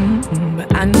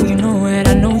 But I know you know it,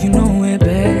 I know you know it,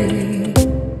 babe.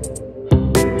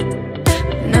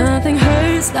 Nothing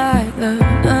hurts like love,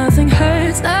 nothing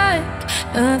hurts like,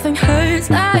 nothing hurts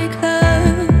like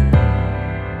love.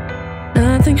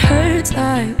 Nothing hurts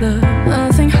like love,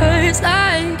 nothing hurts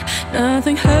like,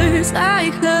 nothing hurts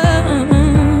like love.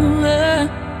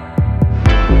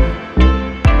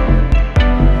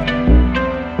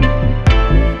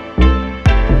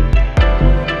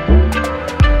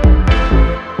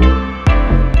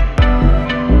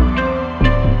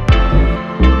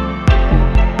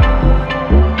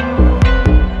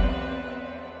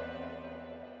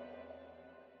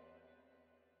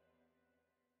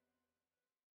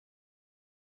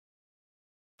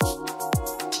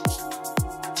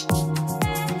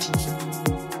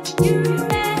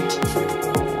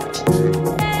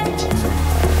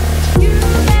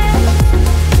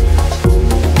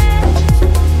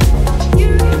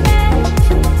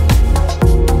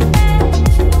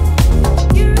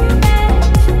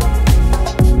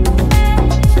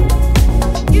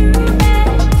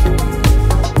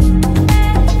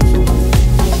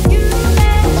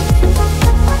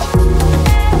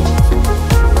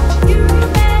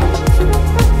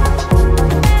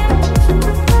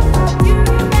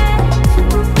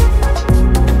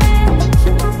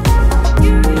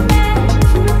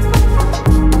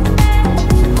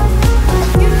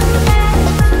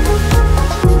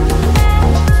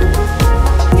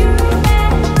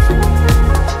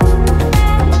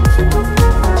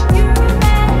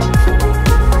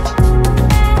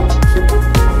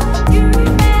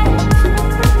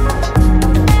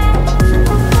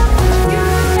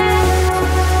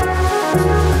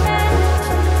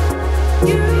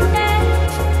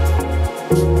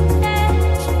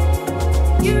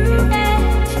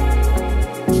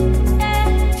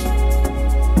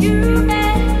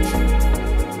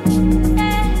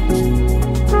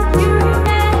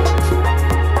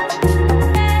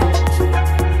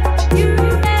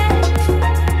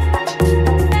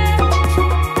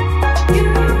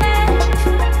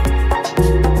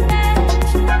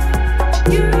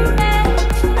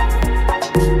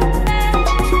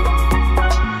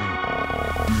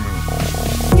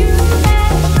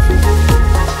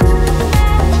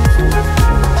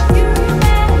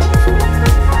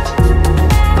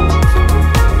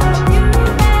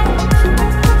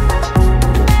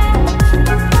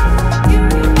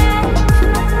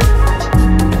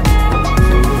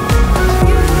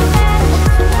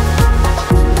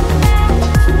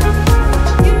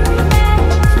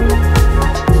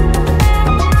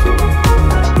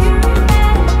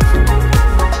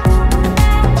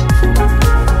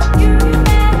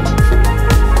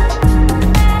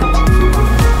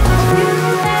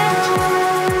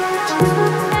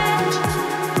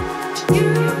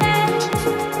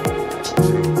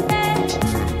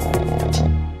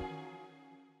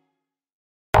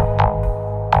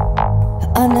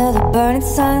 Under the burning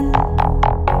sun,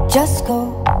 just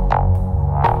go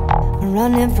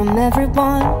running from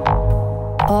everyone.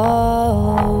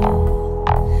 Oh,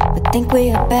 but think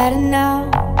we are better now,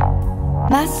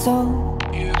 my soul.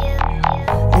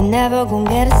 They're never gonna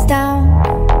get us down.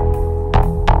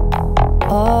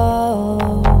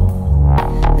 Oh,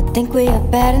 but think we are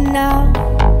better now,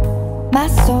 my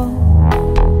soul.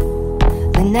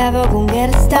 They're never gonna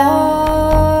get us down.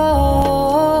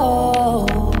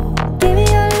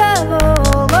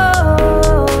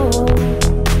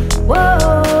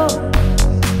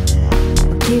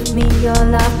 Give me your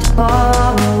love to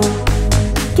borrow.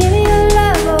 Give me your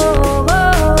love, oh,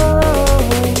 oh,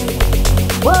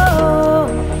 oh.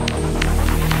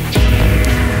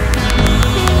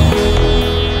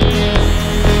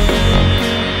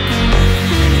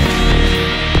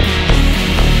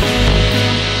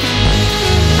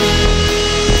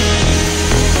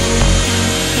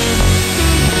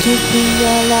 keeping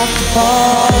your love to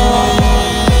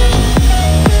fall.